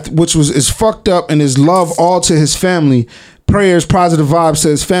death, which is fucked up, and his love all to his family. Prayers, positive vibes to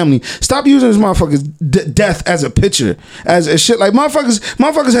his family. Stop using this motherfucker's death as a picture, as a shit. Like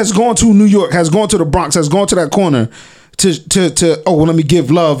motherfuckers has gone to New York, has gone to the Bronx, has gone to that corner to let me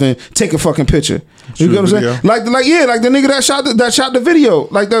give love and take a fucking picture. You get what I'm saying? Like the nigga that shot the video,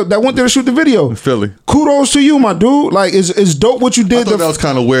 like that went there to shoot the video in Philly. Kudos to you, my dude. Like it's dope what you did. I thought that was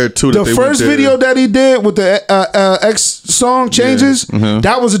kind of weird too. The first video that he did with the X song Changes,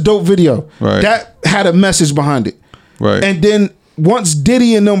 that was a dope video. Right. That had a message behind it. Right. And then once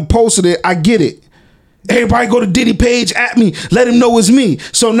Diddy and them posted it, I get it. Everybody go to Diddy page at me. Let him know it's me.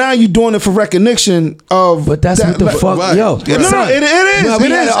 So now you doing it for recognition of. But that's what the fuck, right. yo. It is. We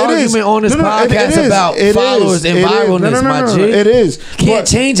had an argument on this podcast about followers and viralness, my G. It is. Can't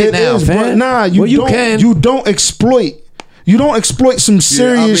change it now, fam. Nah, you can. You don't exploit. You don't exploit some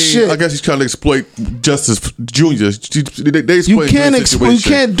serious shit. I guess he's trying to exploit Justice Junior. You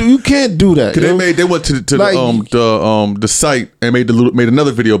can't do that. They went to the site and made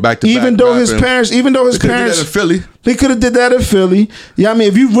another video back to back. Even though his parents, they could have did that in Philly. They could have did that in Philly. Yeah, I mean,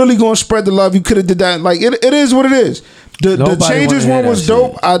 if you really gonna spread the love, you could have did that. Like it is what it is. The Changes one was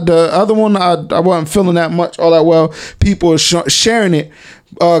dope. The other one I wasn't feeling that much all that well. People are sharing it.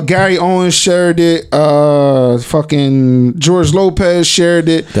 Gary Owens shared it. Fucking George Lopez shared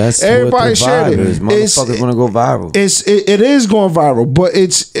it. That's everybody what the shared vibe it. is. Motherfuckers want to go viral. It is going viral, but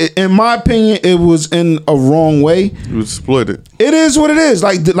in my opinion, it was in a wrong way. It was exploited. It is what it is.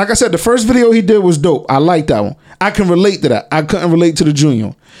 Like I said, the first video he did was dope. I like that one. I can relate to that. I couldn't relate to the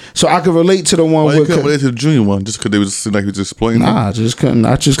junior, so I could relate to the one. Why you couldn't relate to the junior one? Just because they was like he was explaining. Nah, I just couldn't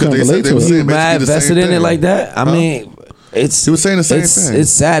relate to it. You mad vested in it like that? I mean, he was saying the same thing. It's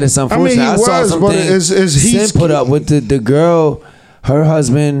sad. It's unfortunate. I mean, he saw was, something but Sin put up with the girl, her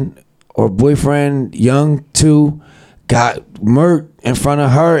husband or boyfriend, young too, got murked in front of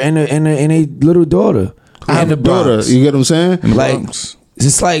her and a little daughter. I have a daughter. You get what I'm saying? Like,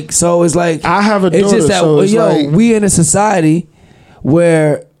 it's like, so it's like I have a daughter. It's just that so it's like, we in a society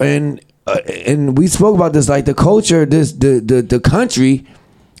where and we spoke about this, like the culture, the country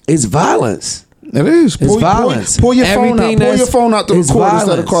is violence. It is. It's violence. Pull your phone out. Pull your phone out to record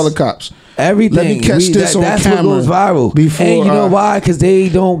instead of call the cops. Everything. Let me catch this on that's camera. What goes viral. Before, and you know why? Because they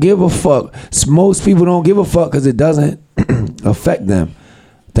don't give a fuck. Most people don't give a fuck because it doesn't affect them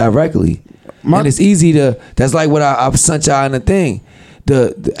directly. And it's easy to. That's like what I sent y'all in the thing.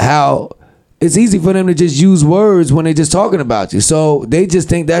 How it's easy for them to just use words when they're just talking about you. So they just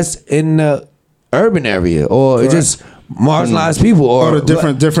think that's in the urban area or it just marginalized people or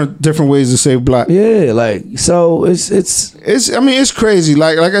the different ways to say black. Yeah, like so it's I mean it's crazy.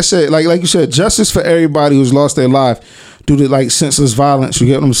 Like I said, like you said, justice for everybody who's lost their life due to like senseless violence. You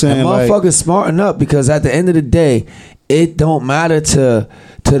get what I'm saying? And motherfuckers smarten up because at the end of the day, it don't matter to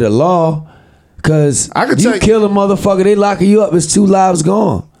the law. Cause you kill a motherfucker, they locking you up. It's 2 lives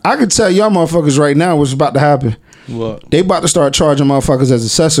gone. I can tell y'all motherfuckers right now what's about to happen. What? They about to start charging motherfuckers as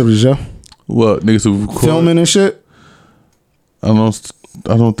accessories, yo. What, niggas who record? Filming and shit. I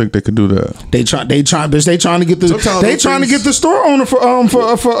don't think they could do that. They trying to get the store owner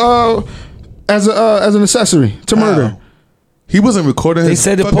for as an accessory to murder. He wasn't recording. They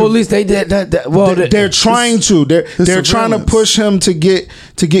said the police. They did that. Well, they're trying to. They're trying to push him to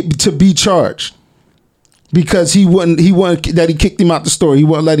be charged because he wouldn't. That he kicked him out the store. He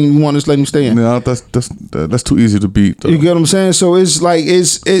wouldn't let him stay in. No, that's too easy to beat. Though. You get what I'm saying? So it's like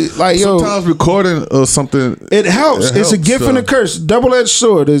sometimes recording or something. It helps. It's a gift and a curse. Double-edged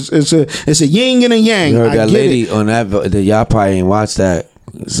sword. It's a yin and a yang. You heard that lady on that. Y'all probably ain't watched that.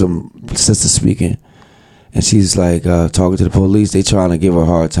 Some sister speaking. And she's like talking to the police. They trying to give her a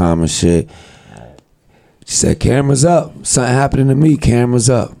hard time and shit. She said, "Cameras up. Something happening to me. Cameras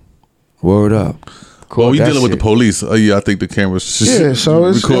up. Word up." Well, we dealing with the police. Yeah, I think the cameras should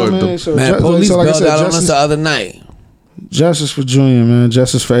record them. Man, police bailed out on us the other night. Justice for Junior, man.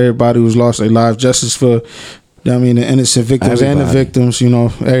 Justice for everybody who's lost their lives. Justice for, the innocent victims and the victims.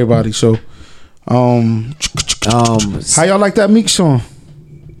 Everybody. So, how y'all like that Meek song?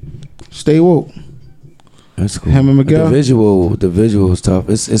 Stay woke. That's cool. Him and Miguel. The visual is tough.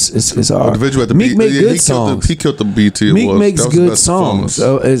 It's hard. The visual at the Meek make good songs. He killed the BT. Meek makes good songs.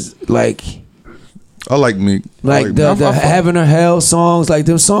 So it's like I like Meek. Like the Heaven or Hell songs. Like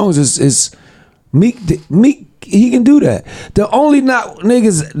them songs is Meek. He can do that. The only not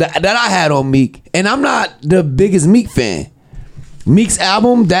niggas that I had on Meek, and I'm not the biggest Meek fan. Meek's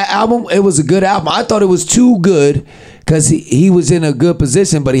album, it was a good album. I thought it was too good because he was in a good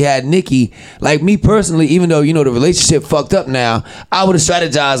position, but he had Nicki. Like me personally, even though the relationship fucked up now, I would have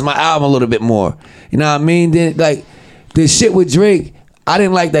strategized my album a little bit more. You know what I mean? Then like the shit with Drake, I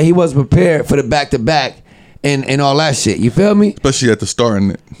didn't like that he wasn't prepared for the back to back and all that shit. You feel me? Especially at the start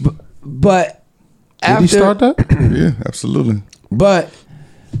in it. Did But after he start that? Yeah, absolutely. But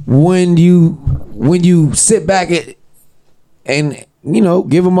when you sit back and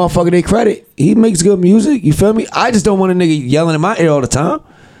give a motherfucker their credit, he makes good music. You feel me? I just don't want a nigga yelling in my ear all the time,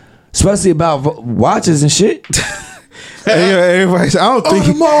 especially about watches and shit. Everybody, I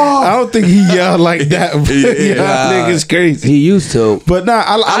don't think he yelled like that. Nigga's crazy. He used to, but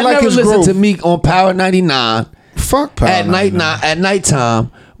I like never his listened growth. to Meek on Power 99. Fuck Power at 99. At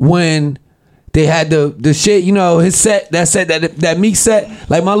nighttime when they had the shit, his set, that Meek set,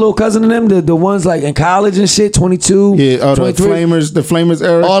 like my little cousin and them, the ones like in college and shit, 22, the Flamers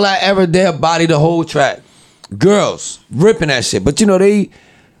era. All I ever did, body the whole track. Girls ripping that shit, but they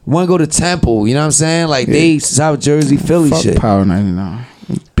want to go to Temple, you know what I'm saying? Like they South Jersey, Philly Fuck shit. Power 99,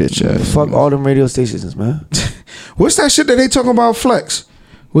 bitch ass. Fuck all them radio stations, man. What's that shit that they talking about Flex?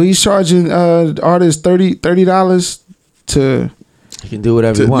 Where he's charging artists $30 to. You can do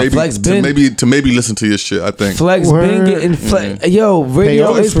whatever you want. Flex been to maybe listen to your shit. I think Flex been getting yo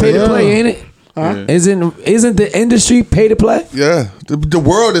radio is pay to play, ain't it? Isn't the industry pay to play? Yeah, the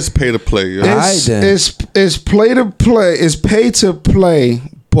world is pay to play. Yeah. Alright, then. It's play to play. It's pay to play,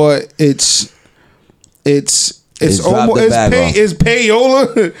 but it's drop almost the bag off. it's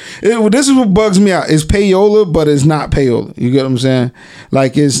payola. This is what bugs me out. It's payola, but it's not payola. You get what I'm saying?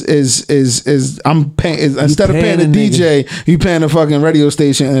 Like is I'm paying instead of paying the DJ, you paying the fucking radio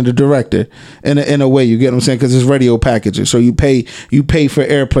station and the director in a way. You get what I'm saying? Because it's radio packages, so you pay for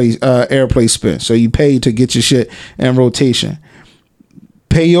airplay spin. So you pay to get your shit in rotation.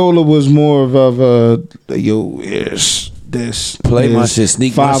 Payola was more of a this play my shit,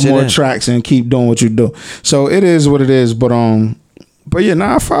 sneak my shit 5 more in. tracks and keep doing what you do. So it is what it is. But yeah,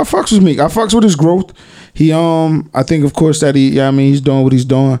 I fucks with Meek. I fucks with his growth. He I think of course that he's doing what he's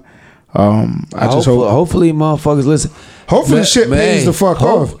doing. I just hope hopefully motherfuckers listen. Hopefully shit pays the fuck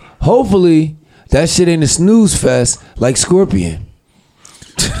off. Hopefully that shit ain't a snooze fest like Scorpion.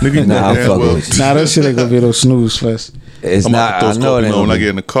 Nigga, Nah, I'm fucking with you. Nah, that shit ain't gonna be no snooze fest. It's I'm not. about to I throw know it Scorpion ain't. on when I gonna get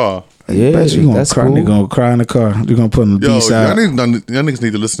in the car. I Yeah, bet you gonna that's cry. cool. You're gonna cry in the car. You're gonna put on the Yo, B side. y'all niggas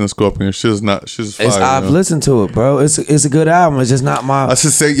need to listen to Scorpion. Shit's fire. I've man. listened to it, bro. It's a good album. It's just not my. I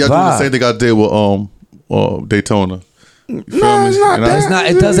should say y'all do the same thing I did with Daytona. You feel No, me? it's not And that. It's not.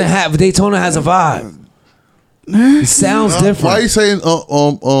 It doesn't have. Daytona has a vibe. It sounds different. Why are you saying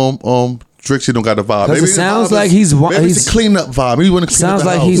Drake shit don't got the vibe? 'Cause it the sounds vibe like is- he's- maybe it's a clean up vibe. Maybe you want to clean Sounds up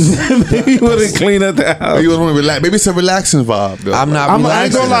the like house. he's. You wouldn't clean up the house. Maybe you want to relax. Maybe it's a relaxing vibe. Though. I'm not I ain't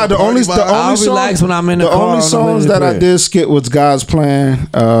relaxing. gonna lie. The only I'll song, relax when I'm in the car only on the way to songs the that I crib. did skip was God's Plan.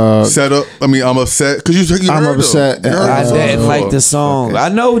 Set up. I mean, I'm upset because you I'm heard upset. them. You heard I them. didn't like the song. I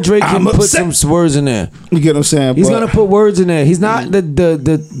know Drake can I'm put upset. some words in there. You get what I'm saying? He's But gonna put words in there. He's not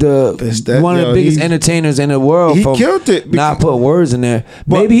the one of the biggest entertainers in the world. he for killed it Not because- put words in there.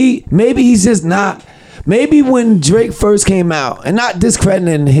 But- Maybe he's just not. Maybe when Drake first came out, and not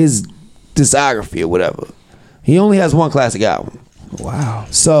discrediting his discography or whatever, he only has one classic album. Wow.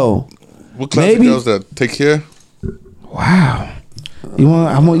 So What classic maybe- was that? Take Care. Wow. You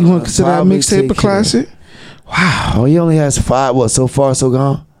want to consider that Probably mixtape a Take classic? oh, he only has 5. What? So Far So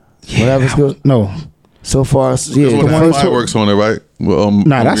Gone. Whatever's good. No. So far, There's yeah. one the that first had fireworks on it, right? Well,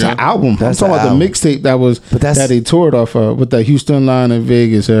 Nah, that's yeah. an album. That's I'm talking an about the album. mixtape that they toured off of with the Houston line in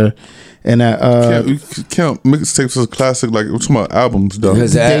Vegas here. And that You can't mixtapes as a classic. Like we're talking about albums, though.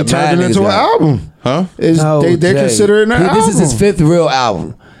 Because they that turned it into an album. Huh? They Jay. consider it an album. This is his 5th real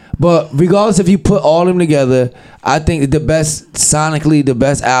album. But regardless if you put all of them together, I think the best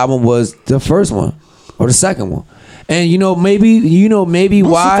best album was the first one or the second one. And maybe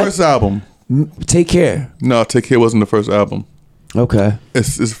What's why the first album? Take Care. No, Take Care wasn't the first album. Okay.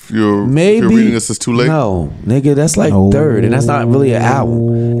 It's if you're Maybe this, it's too late. No, nigga, that's like third, and that's not really an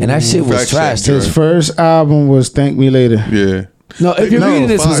album. And that shit was Fact trash. check, too. His first album was Thank Me Later. Yeah. No, if you're No, reading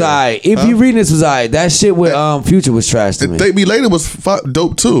this was fire. alright. If Huh? you reading this was alright. That shit with Future was trash to me. Thank Me Later was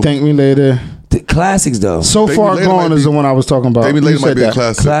dope too. Thank Me Later. The classics though. So Thank Far Me Later Gone might is be- the one I was talking about. Thank Me You Later might said be a that.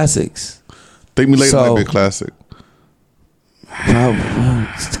 classic. Classics. Thank Me Later So- might be a classic.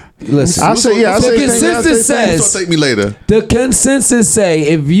 Listen, I say yeah. I the say consensus says So Take Me Later. the consensus say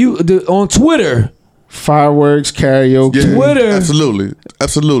if you on Twitter, Fireworks, Karaoke, Yeah, Twitter.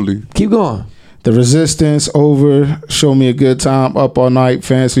 Absolutely. keep going. The Resistance, Over, Show Me a Good Time, Up All Night,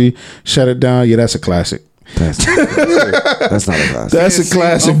 Fancy, Shut It Down. Yeah, that's a classic. That's not a classic. That's a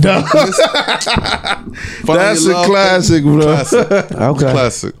classic, dog. That's a classic, bro. Classic. Okay.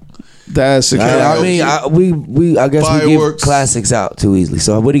 Classic. That's a classic. I mean, I guess we give Fireworks. classics out too easily.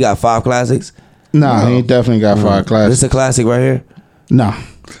 So what do you got? 5 classics? Nah, he definitely got 5 This classics. a classic right here. Nah.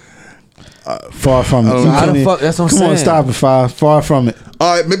 Far from it. don't You know. How the can't- fuck- that's what I'm Come on, saying. stop it, 5. Far from it.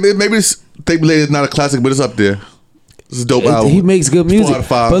 All right, maybe this Take Me Later is not a classic, but it's up there. It's a dope album. He makes good It's 4 music. out of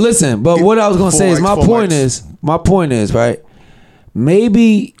 5. But listen, what I was gonna say is my point is right.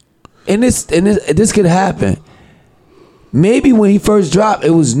 Maybe, and this could happen. Maybe when he first dropped,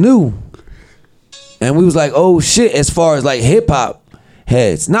 it was new, and we was like, oh shit. As far as like hip hop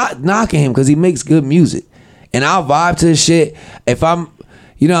heads, not knocking him because he makes good music, and I'll vibe to his shit. If I'm,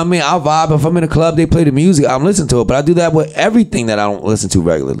 you know what I mean, I'll vibe. If I'm in a club, they play the music, I'm listening to it. But I do that with everything that I don't listen to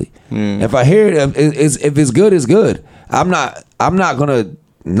regularly. If I hear it, if it's good, it's good. I'm not gonna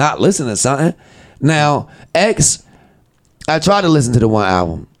not listen to something. Now, X, I tried to listen to the one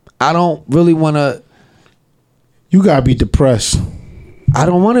album. I don't really want to. You gotta be depressed. I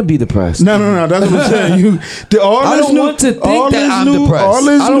don't want to be depressed. No. That's what I'm saying. I don't want to think that I'm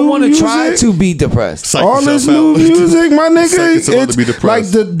depressed. I don't want to try to be depressed. Psych All this yourself new out. music, my nigga. Psych yourself out to be It's like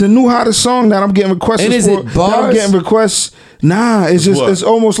depressed. the new hottest song that I'm getting requests And is for. it that I'm bars? getting requests. Nah, it's just What? it's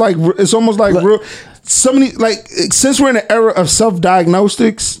almost like real. so many, like, since we're in an era of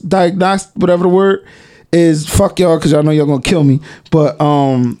self-diagnostics, whatever the word is, fuck y'all, because y'all know y'all gonna kill me. But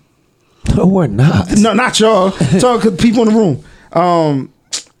No, we're not. no, not y'all. Talking people in the room.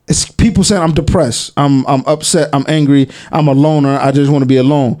 It's people saying I'm depressed, I'm upset, I'm angry, I'm a loner, I just want to be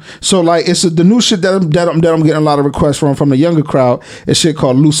alone. So like it's the new shit that I'm getting a lot of requests from the younger crowd. It's shit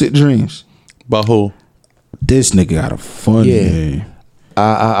called lucid dreams. About who? This nigga got a funny name.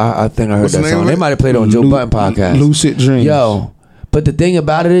 I think I heard What's the that name song. of They it? might have played it on Joe Button podcast. Lucid dreams. Yo, but the thing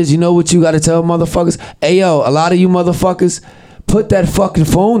about it is, you know what you got to tell motherfuckers? Hey, yo, a lot of you motherfuckers, put that fucking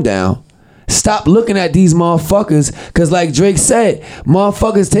phone down. Stop looking at these motherfuckers, because like Drake said,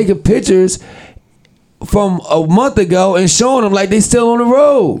 motherfuckers taking pictures from a month ago and showing them like they still on the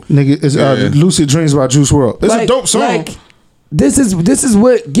road. Nigga, it's Lucid Dreams by Juice WRLD. It's a dope song. Like, this is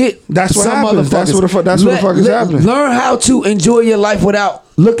what get That's what some happens. motherfuckers. That's what the fuck is happening. Learn how to enjoy your life without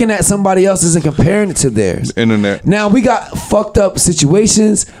looking at somebody else's and comparing it to theirs. Internet. Now we got fucked up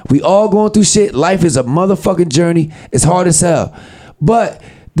situations. We all going through shit. Life is a motherfucking journey. It's hard as hell. But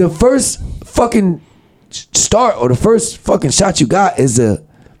the first fucking start or the first fucking shot you got is to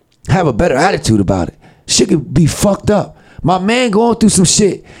have a better attitude about it. Shit could be fucked up. My man going through some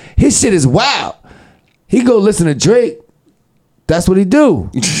shit. His shit is wild. He go listen to Drake. That's what he do.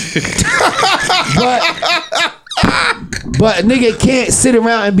 but a nigga can't sit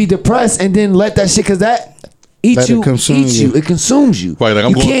around and be depressed and then let that shit, cause that eats you. It consumes you. Right, like I'm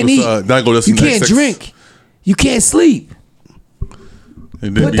you going can't through, eat. then I go listen You to can't Sex. drink. You can't sleep.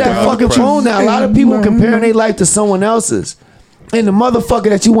 And then Put be that down fucking depressed. phone down. A lot of people comparing their life to someone else's. And the motherfucker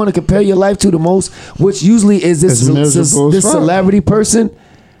that you want to compare your life to the most, which usually is this celebrity person,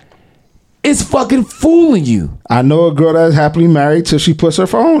 is fucking fooling you. I know a girl that's happily married till she puts down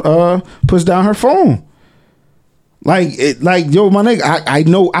her phone. Like yo, my nigga,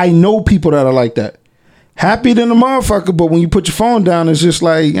 I know people that are like that. Happy than a motherfucker, but when you put your phone down, it's just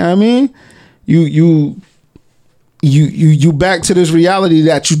like, you know what I mean? You back to this reality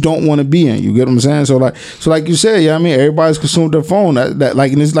that you don't want to be in. You get what I'm saying? So like you said, yeah, I mean, everybody's consumed their phone. That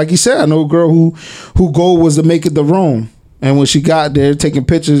like, and it's like you said, I know a girl who goal was to make it to Rome, and when she got there, taking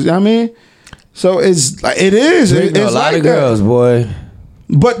pictures. I mean, so it's like it is. It's a lot like of girls, that. boy.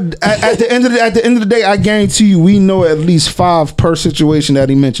 But at the end of the day, I guarantee you, we know at least 5 per situation that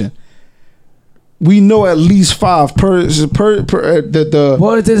he mentioned. We know at least 5 per the.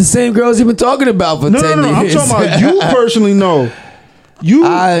 Well, it's the same girls you've been talking about for 10 years. No. I'm talking about you personally know.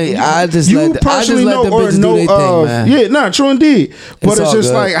 I just let the bitches do their thing, man. Yeah, true indeed. But it's just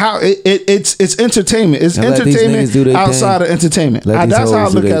good. like how it's entertainment. It's And let these entertainment niggas do their outside thing. of entertainment. Let these That's how I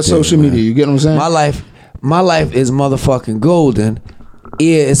hoes do look their at thing, social man. media. You get what I'm saying? My life is motherfucking golden.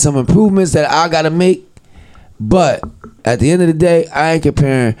 Yeah, it's some improvements that I gotta make, but at the end of the day, I ain't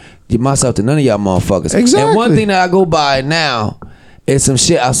comparing myself to none of y'all motherfuckers. Exactly. And one thing that I go by now is some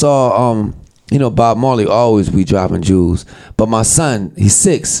shit I saw. Bob Marley always be dropping jewels, but my son, he's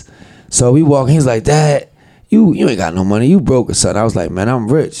 6, so we walk. He's like, Dad, you ain't got no money. You broke or something. I was like, man, I'm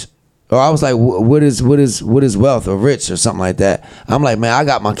rich. Or I was like, what is wealth or rich or something like that? I'm like, man, I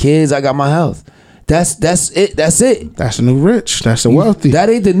got my kids. I got my health. That's it. That's it. That's the new rich. That's the wealthy. That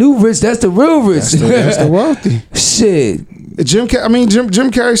ain't the new rich. That's the real rich. That's the wealthy. Shit. Jim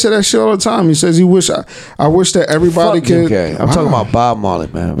Carrey said that shit all the time. He says he wish I wish that everybody Fuck Jim could. Carrey. I'm talking about Bob Marley,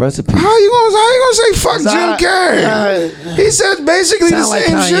 man. Rest in peace. How you gonna say fuck Jim Carrey? He said basically the Sound like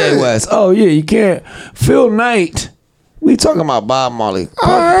same Kanye shit. West. Oh yeah, you can't. Phil Knight. We talking about Bob Marley. All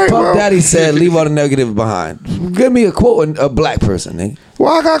right, Puff Daddy said, "Leave all the negative behind." Give me a quote, a black person, nigga.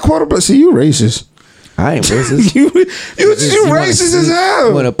 Well, I got quoted, but see, you racist. I ain't racist. you racist as hell.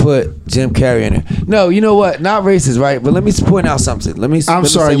 I'm gonna put Jim Carrey in there. No, you know what? Not racist, right? But let me point out something. I'm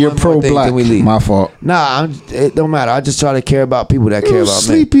sorry, you're pro-black. Then we leave. My fault. Nah, it don't matter. I just try to care about people that care about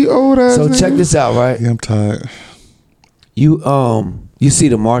sleepy me. old ass. So nigga. check this out, right? Yeah, I'm tired. You see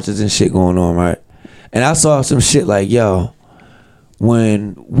the marches and shit going on, right? And I saw some shit like, yo,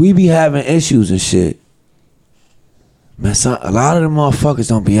 when we be having issues and shit, man, a lot of them motherfuckers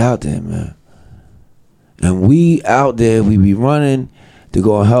don't be out there, man. And we out there, we be running to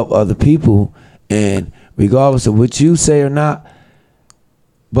go and help other people, and regardless of what you say or not,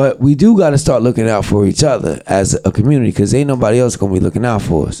 but we do got to start looking out for each other as a community, because ain't nobody else gonna be looking out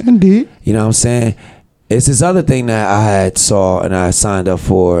for us. Indeed. You know what I'm saying? It's this other thing that I had saw and I signed up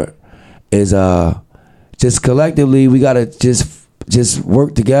for is just collectively we gotta just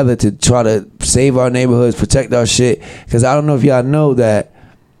work together to try to save our neighborhoods, protect our shit. Because I don't know if y'all know that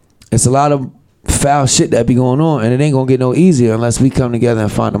it's a lot of foul shit that be going on, and it ain't gonna get no easier unless we come together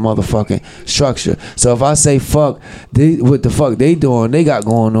and find a motherfucking structure. So if I say fuck what the fuck they doing, they got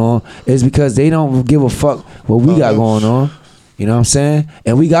going on, is because they don't give a fuck what we got going on. You know what I'm saying?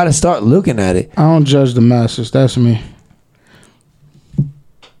 And we gotta start looking at it. I don't judge the masses. That's me.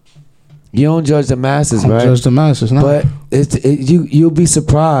 You don't judge the masses, right? Judge the masses, no. But you'll be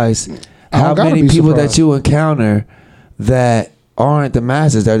surprised how many people that you encounter that aren't the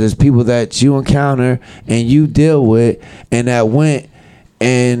masses. They're just people that you encounter and you deal with, and that went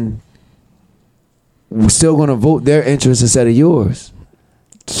and we're still gonna vote their interests instead of yours.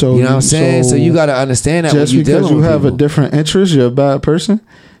 So you know what I'm saying? So you gotta understand that just when you because you have people. a different interest, you're a bad person.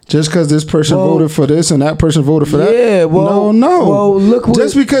 Just because this person voted for this and that person voted for that. Yeah, well, no. Well, look what,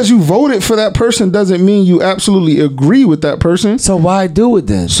 just because you voted for that person doesn't mean you absolutely agree with that person. So why do it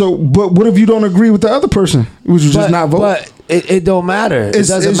then? So, but what if you don't agree with the other person? Would you just not vote? But it don't matter. It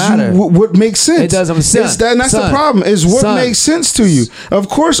doesn't matter. What makes sense? It doesn't make sense. That's the problem. Is what makes sense to you. Of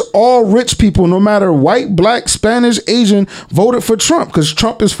course, all rich people, no matter white, black, Spanish, Asian, voted for Trump because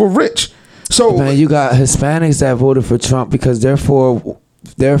Trump is for rich. So man, you got Hispanics that voted for Trump because therefore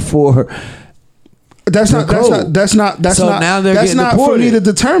that's not for me to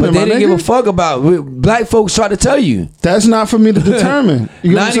determine. But they didn't give a fuck about. Black folks try to tell you. That's not for me to determine.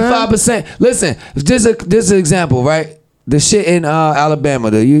 95%. Listen, this is an example, right? The shit in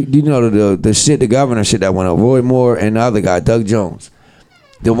Alabama, the shit, the governor shit that went up. Roy Moore and the other guy, Doug Jones,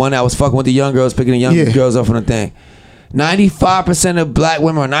 the one that was fucking with the young girls, picking the young girls up from the thing. 95% of black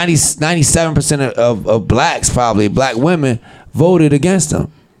women, or 97% of blacks, probably black women, voted against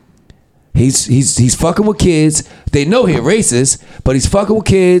him. He's fucking with kids. They know he's racist, but he's fucking with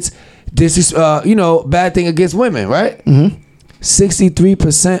kids. This is bad thing against women, right?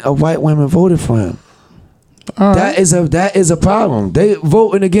 63% of white women voted for him. That is a problem. They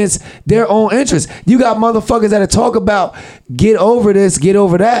voting against their own interests. You got motherfuckers that talk about get over this, get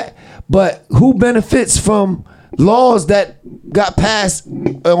over that, but who benefits from laws that got passed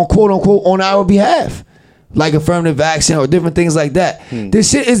on quote unquote on our behalf, like affirmative action or different things like that?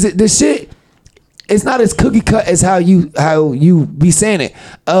 This shit. It's not as cookie cut as how you be saying it.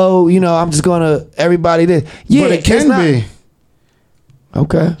 Oh, I'm just gonna everybody this. Yeah, but it can be.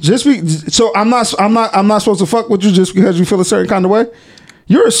 Okay. So I'm not supposed to fuck with you just because you feel a certain kind of way.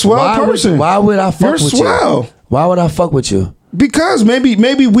 You're a swell person. Why would I fuck with you? You're swell. Why would I fuck with you? Because maybe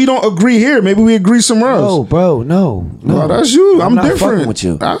we don't agree here. Maybe we agree somewhere else. No, bro, no. Well, that's you. I'm not different. Fucking with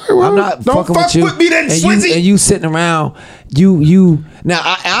you. Right, well, I'm not don't fucking fuck with you. With me then, Swizzy. And you sitting around. You now.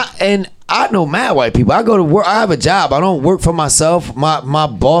 I know mad white people. I go to work. I have a job. I don't work for myself. My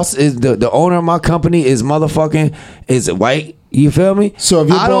boss is the owner of my company is white. You feel me? So if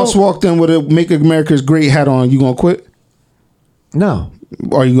your boss walked in with a "Make America Great" hat on, you gonna quit? No.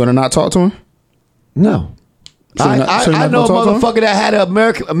 Are you gonna not talk to him? No. I know a motherfucker that had a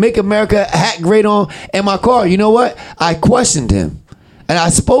 "Make America" hat great on in my car. You know what? I questioned him and I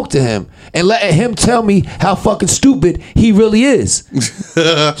spoke to him and let him tell me how fucking stupid he really is.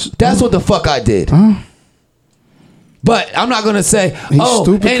 That's what the fuck I did. But I'm not gonna say, he's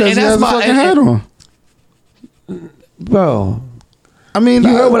stupid because he has a fucking hat on. Bro, I mean, you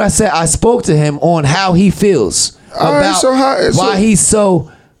heard what I said. I spoke to him on how he feels about why he's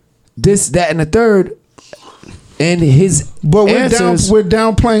so this, that, and the third. And his but answers, we're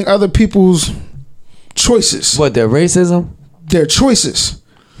downplaying other people's choices. What, their racism? Their choices.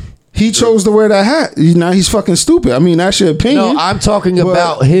 He chose to wear that hat. Now he's fucking stupid. I mean, that's your opinion. No, I'm talking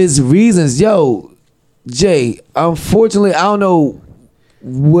about his reasons. Yo, Jay, unfortunately, I don't know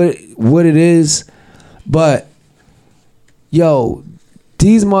what it is, but yo,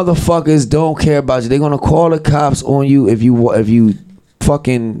 these motherfuckers don't care about you. They're gonna call the cops on you if you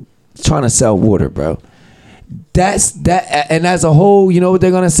fucking trying to sell water, bro. That's that, and as a whole, you know what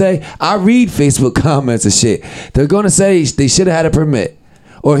they're gonna say? I read Facebook comments and shit. They're gonna say they should have had a permit,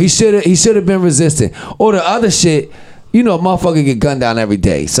 or he should have been resistant, or the other shit. Motherfucker get gunned down every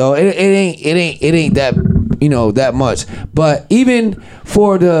day, so it ain't that that much. But even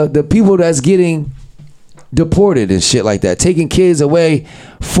for the people that's getting deported and shit like that, taking kids away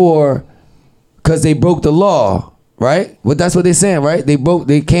because they broke the law, right? But that's what they're saying, right?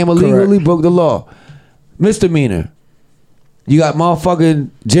 They came illegally, broke the law. Misdemeanor. You got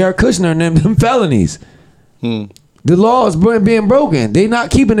motherfucking Jared Kushner and them felonies. The law is being broken. They not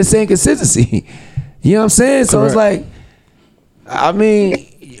keeping the same consistency. You know what I'm saying? So it's like, I mean,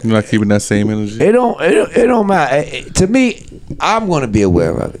 you're not keeping that same energy. It don't matter. To me, I'm gonna be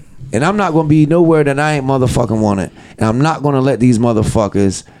aware of it, and I'm not gonna be nowhere that I ain't motherfucking want it, and I'm not gonna let these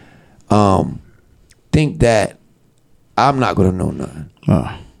motherfuckers think that I'm not gonna know nothing.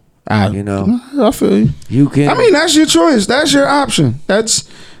 You know, I feel you. You can. I mean, that's your choice. That's your option. That's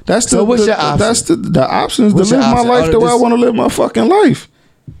So what's your option? That's the option is to What's live your my option? life the way I want to live my fucking life.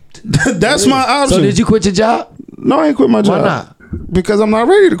 That's my option. So did you quit your job? No, I ain't quit my job. Why not? Because I'm not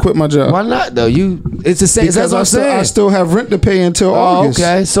ready to quit my job. Why not though? It's the same. Because That's what I'm saying. I still have rent to pay until Oh, August.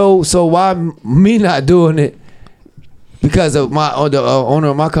 okay. So why me not doing it? Because of the owner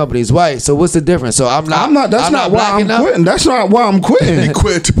of my company is white. So what's the difference? So I'm not. That's not why I'm quitting. That's not why I'm quitting. He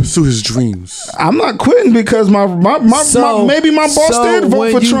quit to pursue his dreams. I'm not quitting because maybe my boss did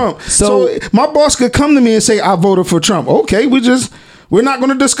vote for Trump. So my boss could come to me and say I voted for Trump. Okay, we're not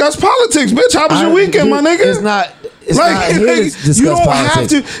going to discuss politics, bitch. How was your weekend, my nigga? It's not here to discuss you don't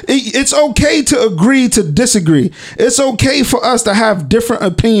politics. have to. It's okay to agree to disagree. It's okay for us to have different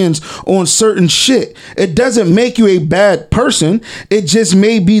opinions on certain shit. It doesn't make you a bad person. It just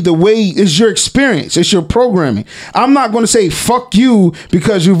may be the way. It's your experience. It's your programming. I'm not going to say fuck you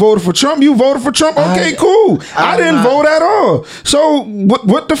because you voted for Trump. You voted for Trump. Okay, cool. I didn't vote at all. So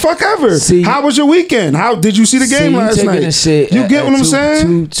what the fuck ever? See, how was your weekend? How did you see the game last night? You get what I'm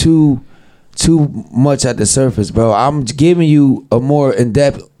saying? Too much at the surface, bro. I'm giving you a more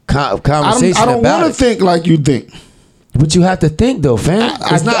in-depth conversation. I don't want to think like you think. But you have to think though, fam.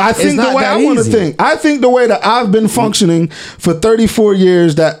 I think the way I want to think. I think the way that I've been functioning for 34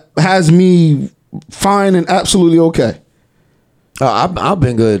 years that has me fine and absolutely okay. Oh, I've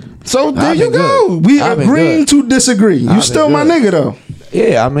been good. So there you go. We agreeing to disagree. You still my nigga though.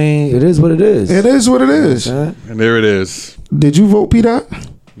 Yeah, I mean, it is what it is. It is what it is. And there it is. Did you vote P-Dot?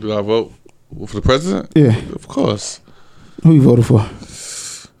 Did I vote for the president? Yeah. Of course. Who you voted for?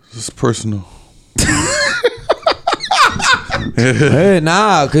 It's personal. Hey,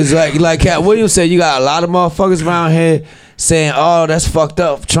 nah, cause like Cat Williams said, you got a lot of motherfuckers around here saying, "Oh, that's fucked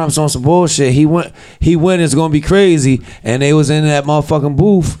up. Trump's on some bullshit. He went. It's gonna be crazy." And they was in that motherfucking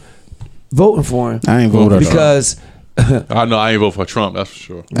booth voting for him. I ain't voted because I know I ain't vote for Trump. That's for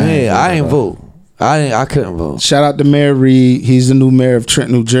sure. I ain't vote. I couldn't vote. Shout out to Mayor Reed. He's the new mayor of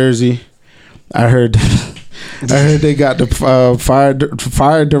Trenton, New Jersey. I heard they got the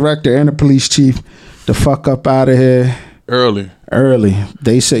fire director and the police chief the fuck up out of here early.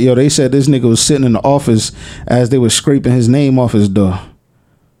 They said this nigga was sitting in the office as they were scraping his name off his door.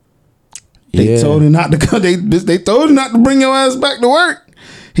 They told him not to come. They told him not to bring your ass back to work.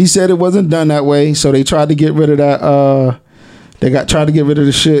 He said it wasn't done that way, so they tried to get rid of that. Tried to get rid of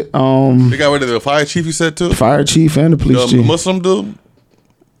the shit. They got rid of the fire chief. You said too. Fire chief and the police chief. The Muslim dude.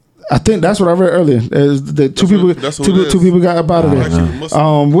 I think that's what I read earlier. The two people got up out of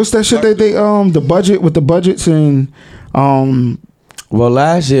there. What's that shit that they the budget with the budgets and Well,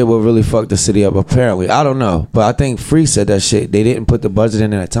 last year what really fucked the city up, apparently. I don't know. But I think Free said that shit. They didn't put the budget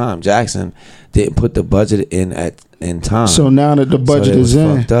in at time. Jackson didn't put the budget in time. So now that the budget is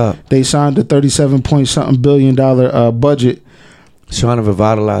in, they signed a $37-point-something billion budget. Trying to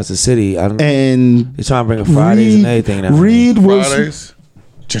revitalize the city. I don't know. And they're trying to bring up Fridays and everything now. Reed was Fridays.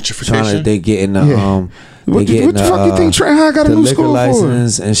 Gentrification. They getting the what the fuck you think Trent High got a new liquor school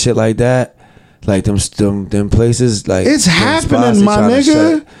license and shit like that? Like them places, like it's happening, my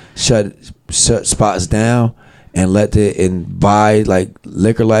nigga. Shut spots down and buy like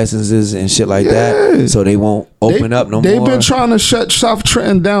liquor licenses and shit like that, so they won't open up no more. They've been trying to shut South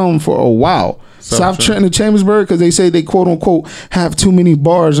Trenton down for a while. South Trenton and Chambersburg, because they say they quote unquote have too many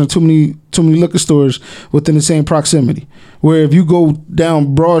bars and too many liquor stores within the same proximity. Where if you go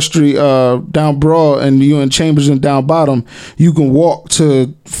down Broad Street, down Broad, and you're in Chambers and down Bottom, you can walk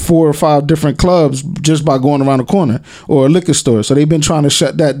to 4 or 5 different clubs just by going around the corner, or a liquor store. So they've been trying to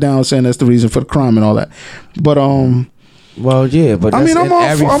shut that down, saying that's the reason for the crime and all that. But well, yeah, but that's I'm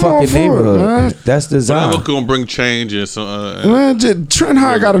every fucking neighborhood. That's design. We're gonna bring change and so. Trent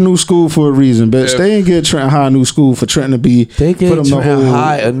High got a new school for a reason, bitch. They ain't get Trent High a new school for Trent to be. They gave Trent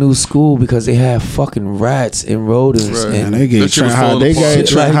High a new school because they have fucking rats and rodents. Right. And they gave Trent High. They gave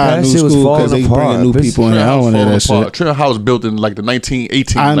Trent High a new school because they bringing new people in. I don't want that shit. Trent High was built in like the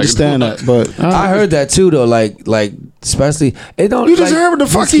 1918. I understand that, but I heard that too though. Like especially it don't. You just heard what the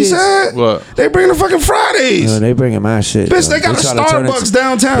fuck he said? What? They bring the fucking Fridays. They bringing my shit. Bitch, they got a Starbucks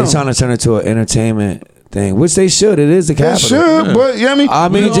downtown. They're trying to turn it to an entertainment thing, which they should. It is the capital. They should, but yeah, I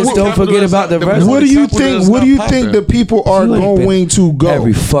mean, just don't forget about the rest. What do you think? What do you think the people are going to go?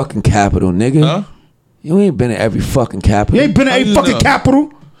 Every fucking capital, nigga. Huh? You ain't been at every fucking capital. You ain't been at every fucking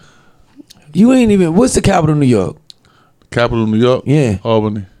capital. You ain't even. What's the capital of New York? Capital of New York? Yeah,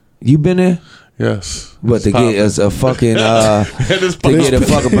 Albany. You been there? Yes. But to get us a fucking birth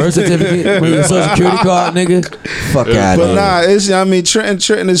certificate with your social security card, nigga. Fuck out of here. But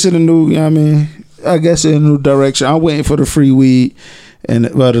Trenton is in a new, I guess in a new direction. I'm waiting for the free weed. and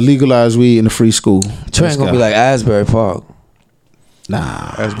to legalize weed in a free school. Trent gonna be like Asbury Park.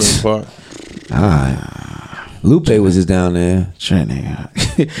 Nah, Asbury Park. Lupe was just down there. Trent.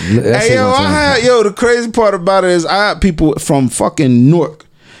 Hey, The crazy part about it is I had people from fucking Newark,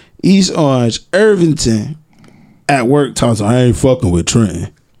 East Orange, Irvington at work talking, I ain't fucking with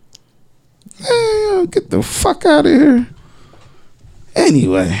Trent. Hey, get the fuck out of here.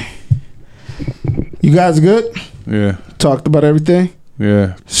 Anyway, you guys good? Yeah. Talked about everything?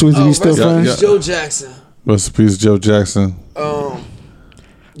 Yeah. Swizzy, you still friends? yeah. Joe Jackson. Rest in peace, Joe Jackson.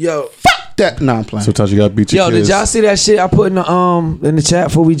 Yo, Fuck that. No, I'm playing. Sometimes you gotta beat your kids. did y'all see that shit I put in the chat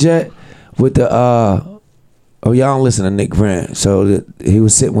before we jet with the oh, y'all don't listen to Nick Grant. So he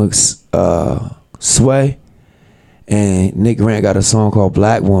was sitting with Sway, and Nick Grant got a song called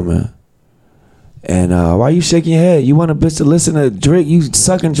Black Woman. And why you shaking your head? You want a bitch to listen to Drake? You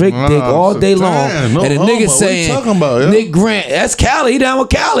sucking Drake dick all day long. Damn, no and the homo. nigga What saying, you talking about, yo? Nick Grant, that's Cali. He down with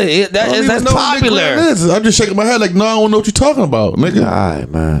Cali. That's popular. I'm just shaking my head like, no, I don't know what you're talking about, nigga. All right,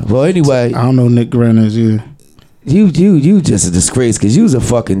 man. Well, anyway, I don't know who Nick Grant is either. you just a disgrace because you was a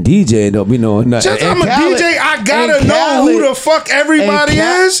fucking DJ and don't be knowing nothing. Just, I'm a DJ. I gotta know who the fuck everybody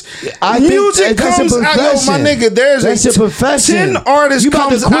is. I think Music that's comes your out. Yo, my profession. nigga, there's That's your profession. 10 artists You about to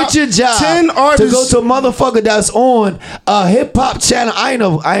comes quit out. your job 10 to artists. go to a motherfucker that's on a hip hop channel. I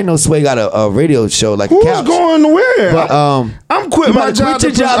ain't know Sway got a radio show like Who's Couch. going where? But I'm quitting you my about to job.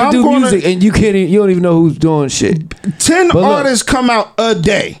 quit your job to do music and you don't even know who's doing shit. 10 But look, artists come out a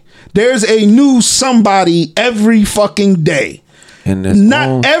day. There's a new somebody every fucking day. and there's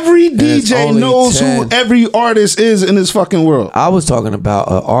Not every it's DJ only knows 10. who every artist is in this fucking world. I was talking about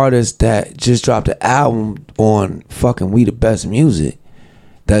an artist that just dropped an album on fucking We the Best Music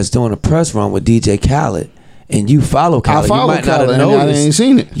that's doing a press run with DJ Khaled. And you follow Khaled. I follow you might Khaled, not have and I noticed. ain't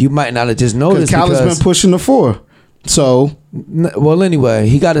seen it. You might not have just noticed Khaled's been pushing the 4. So, well, anyway,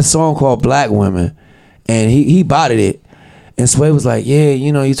 he got a song called Black Women, and he bodied it. And Sway was like, yeah,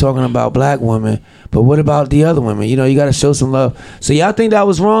 you're talking about black women, but what about the other women? You got to show some love. So y'all think that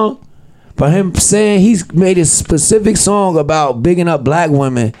was wrong? But him saying he's made a specific song about bigging up black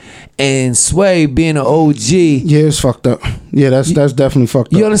women and Sway being an OG. yeah, it's fucked up. Yeah, that's definitely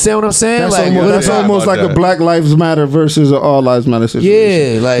fucked up. You understand what I'm saying? That's almost like a Black Lives Matter versus an All Lives Matter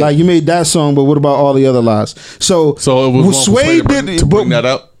situation. Yeah, like you made that song, but what about all the other lies? So it was Sway to bring that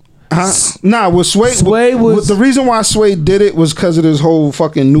up. Nah, with Sway was the reason why Sway did it was because of this whole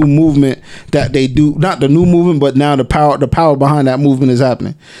fucking new movement that they do. Not the new movement, but now the power behind that movement is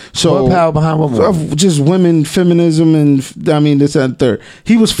happening. So what power behind what movement? Just women, feminism, and this and the third.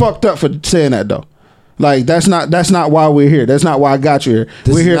 He was fucked up for saying that though. Like that's not why we're here. That's not why I got you here.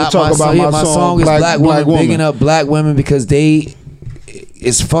 We're here to talk about my song is Black Woman, Woman. bigging up black women because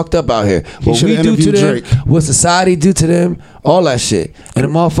it's fucked up out here. What should we have do to interviewed them, Drake. what society do to them, all that shit. And the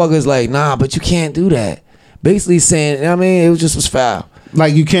motherfuckers like, nah, but you can't do that. Basically saying, it was foul.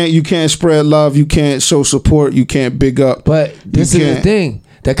 Like you can't spread love. You can't show support. You can't big up. But this is the thing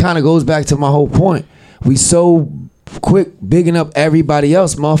that kind of goes back to my whole point. We so quick bigging up everybody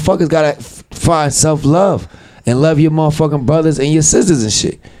else. Motherfuckers gotta find self love and love your motherfucking brothers and your sisters and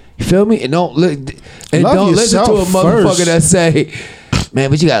shit. You feel me? And don't listen to a motherfucker first. that say, man,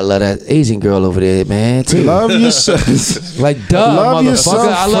 but you gotta love that Asian girl over there, man. Too. Love yourself. Like, duh, Love motherfucker. yourself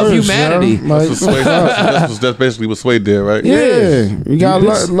I love first, humanity. yo. Like, That's basically what Sway did, right? yeah, you gotta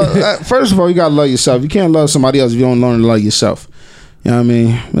love. First of all, you gotta love yourself. You can't love somebody else if you don't learn to love yourself. You know what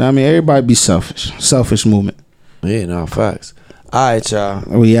I mean? Everybody be selfish. Selfish movement. Yeah, no, facts. All right, y'all.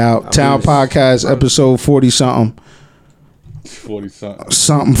 We out. Town Podcast, episode 40-something. 40-something.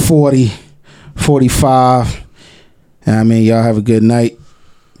 Something 40, 45. Y'all have a good night.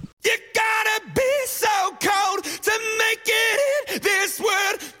 You gotta be so cold to make it in this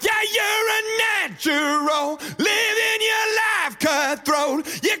world. Yeah, you're a natural, living your life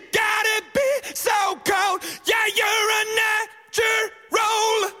cutthroat. You gotta be so cold. Yeah, you're a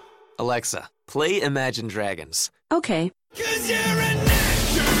natural. Alexa, play Imagine Dragons. Okay. 'Cause you're a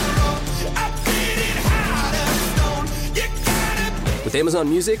natural. I'm feeling hot as stone. You gotta be. With Amazon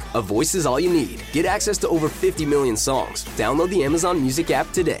Music, a voice is all you need. Get access to over 50 million songs. Download the Amazon Music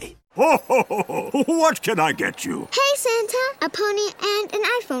app today. Ho, ho, ho, ho. What can I get you? Hey, Santa! A pony and an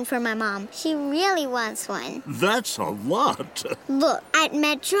iPhone for my mom. She really wants one. That's a lot. Look, at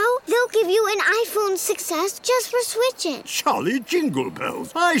Metro, they'll give you an iPhone 6S just for switching. Jolly jingle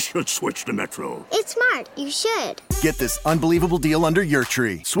bells. I should switch to Metro. It's smart. You should. Get this unbelievable deal under your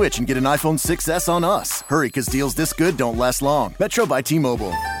tree. Switch and get an iPhone 6S on us. Hurry, because deals this good don't last long. Metro by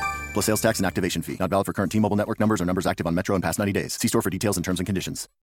T-Mobile. Plus sales tax and activation fee. Not valid for current T-Mobile network numbers or numbers active on Metro in past 90 days. See store for details and terms and conditions.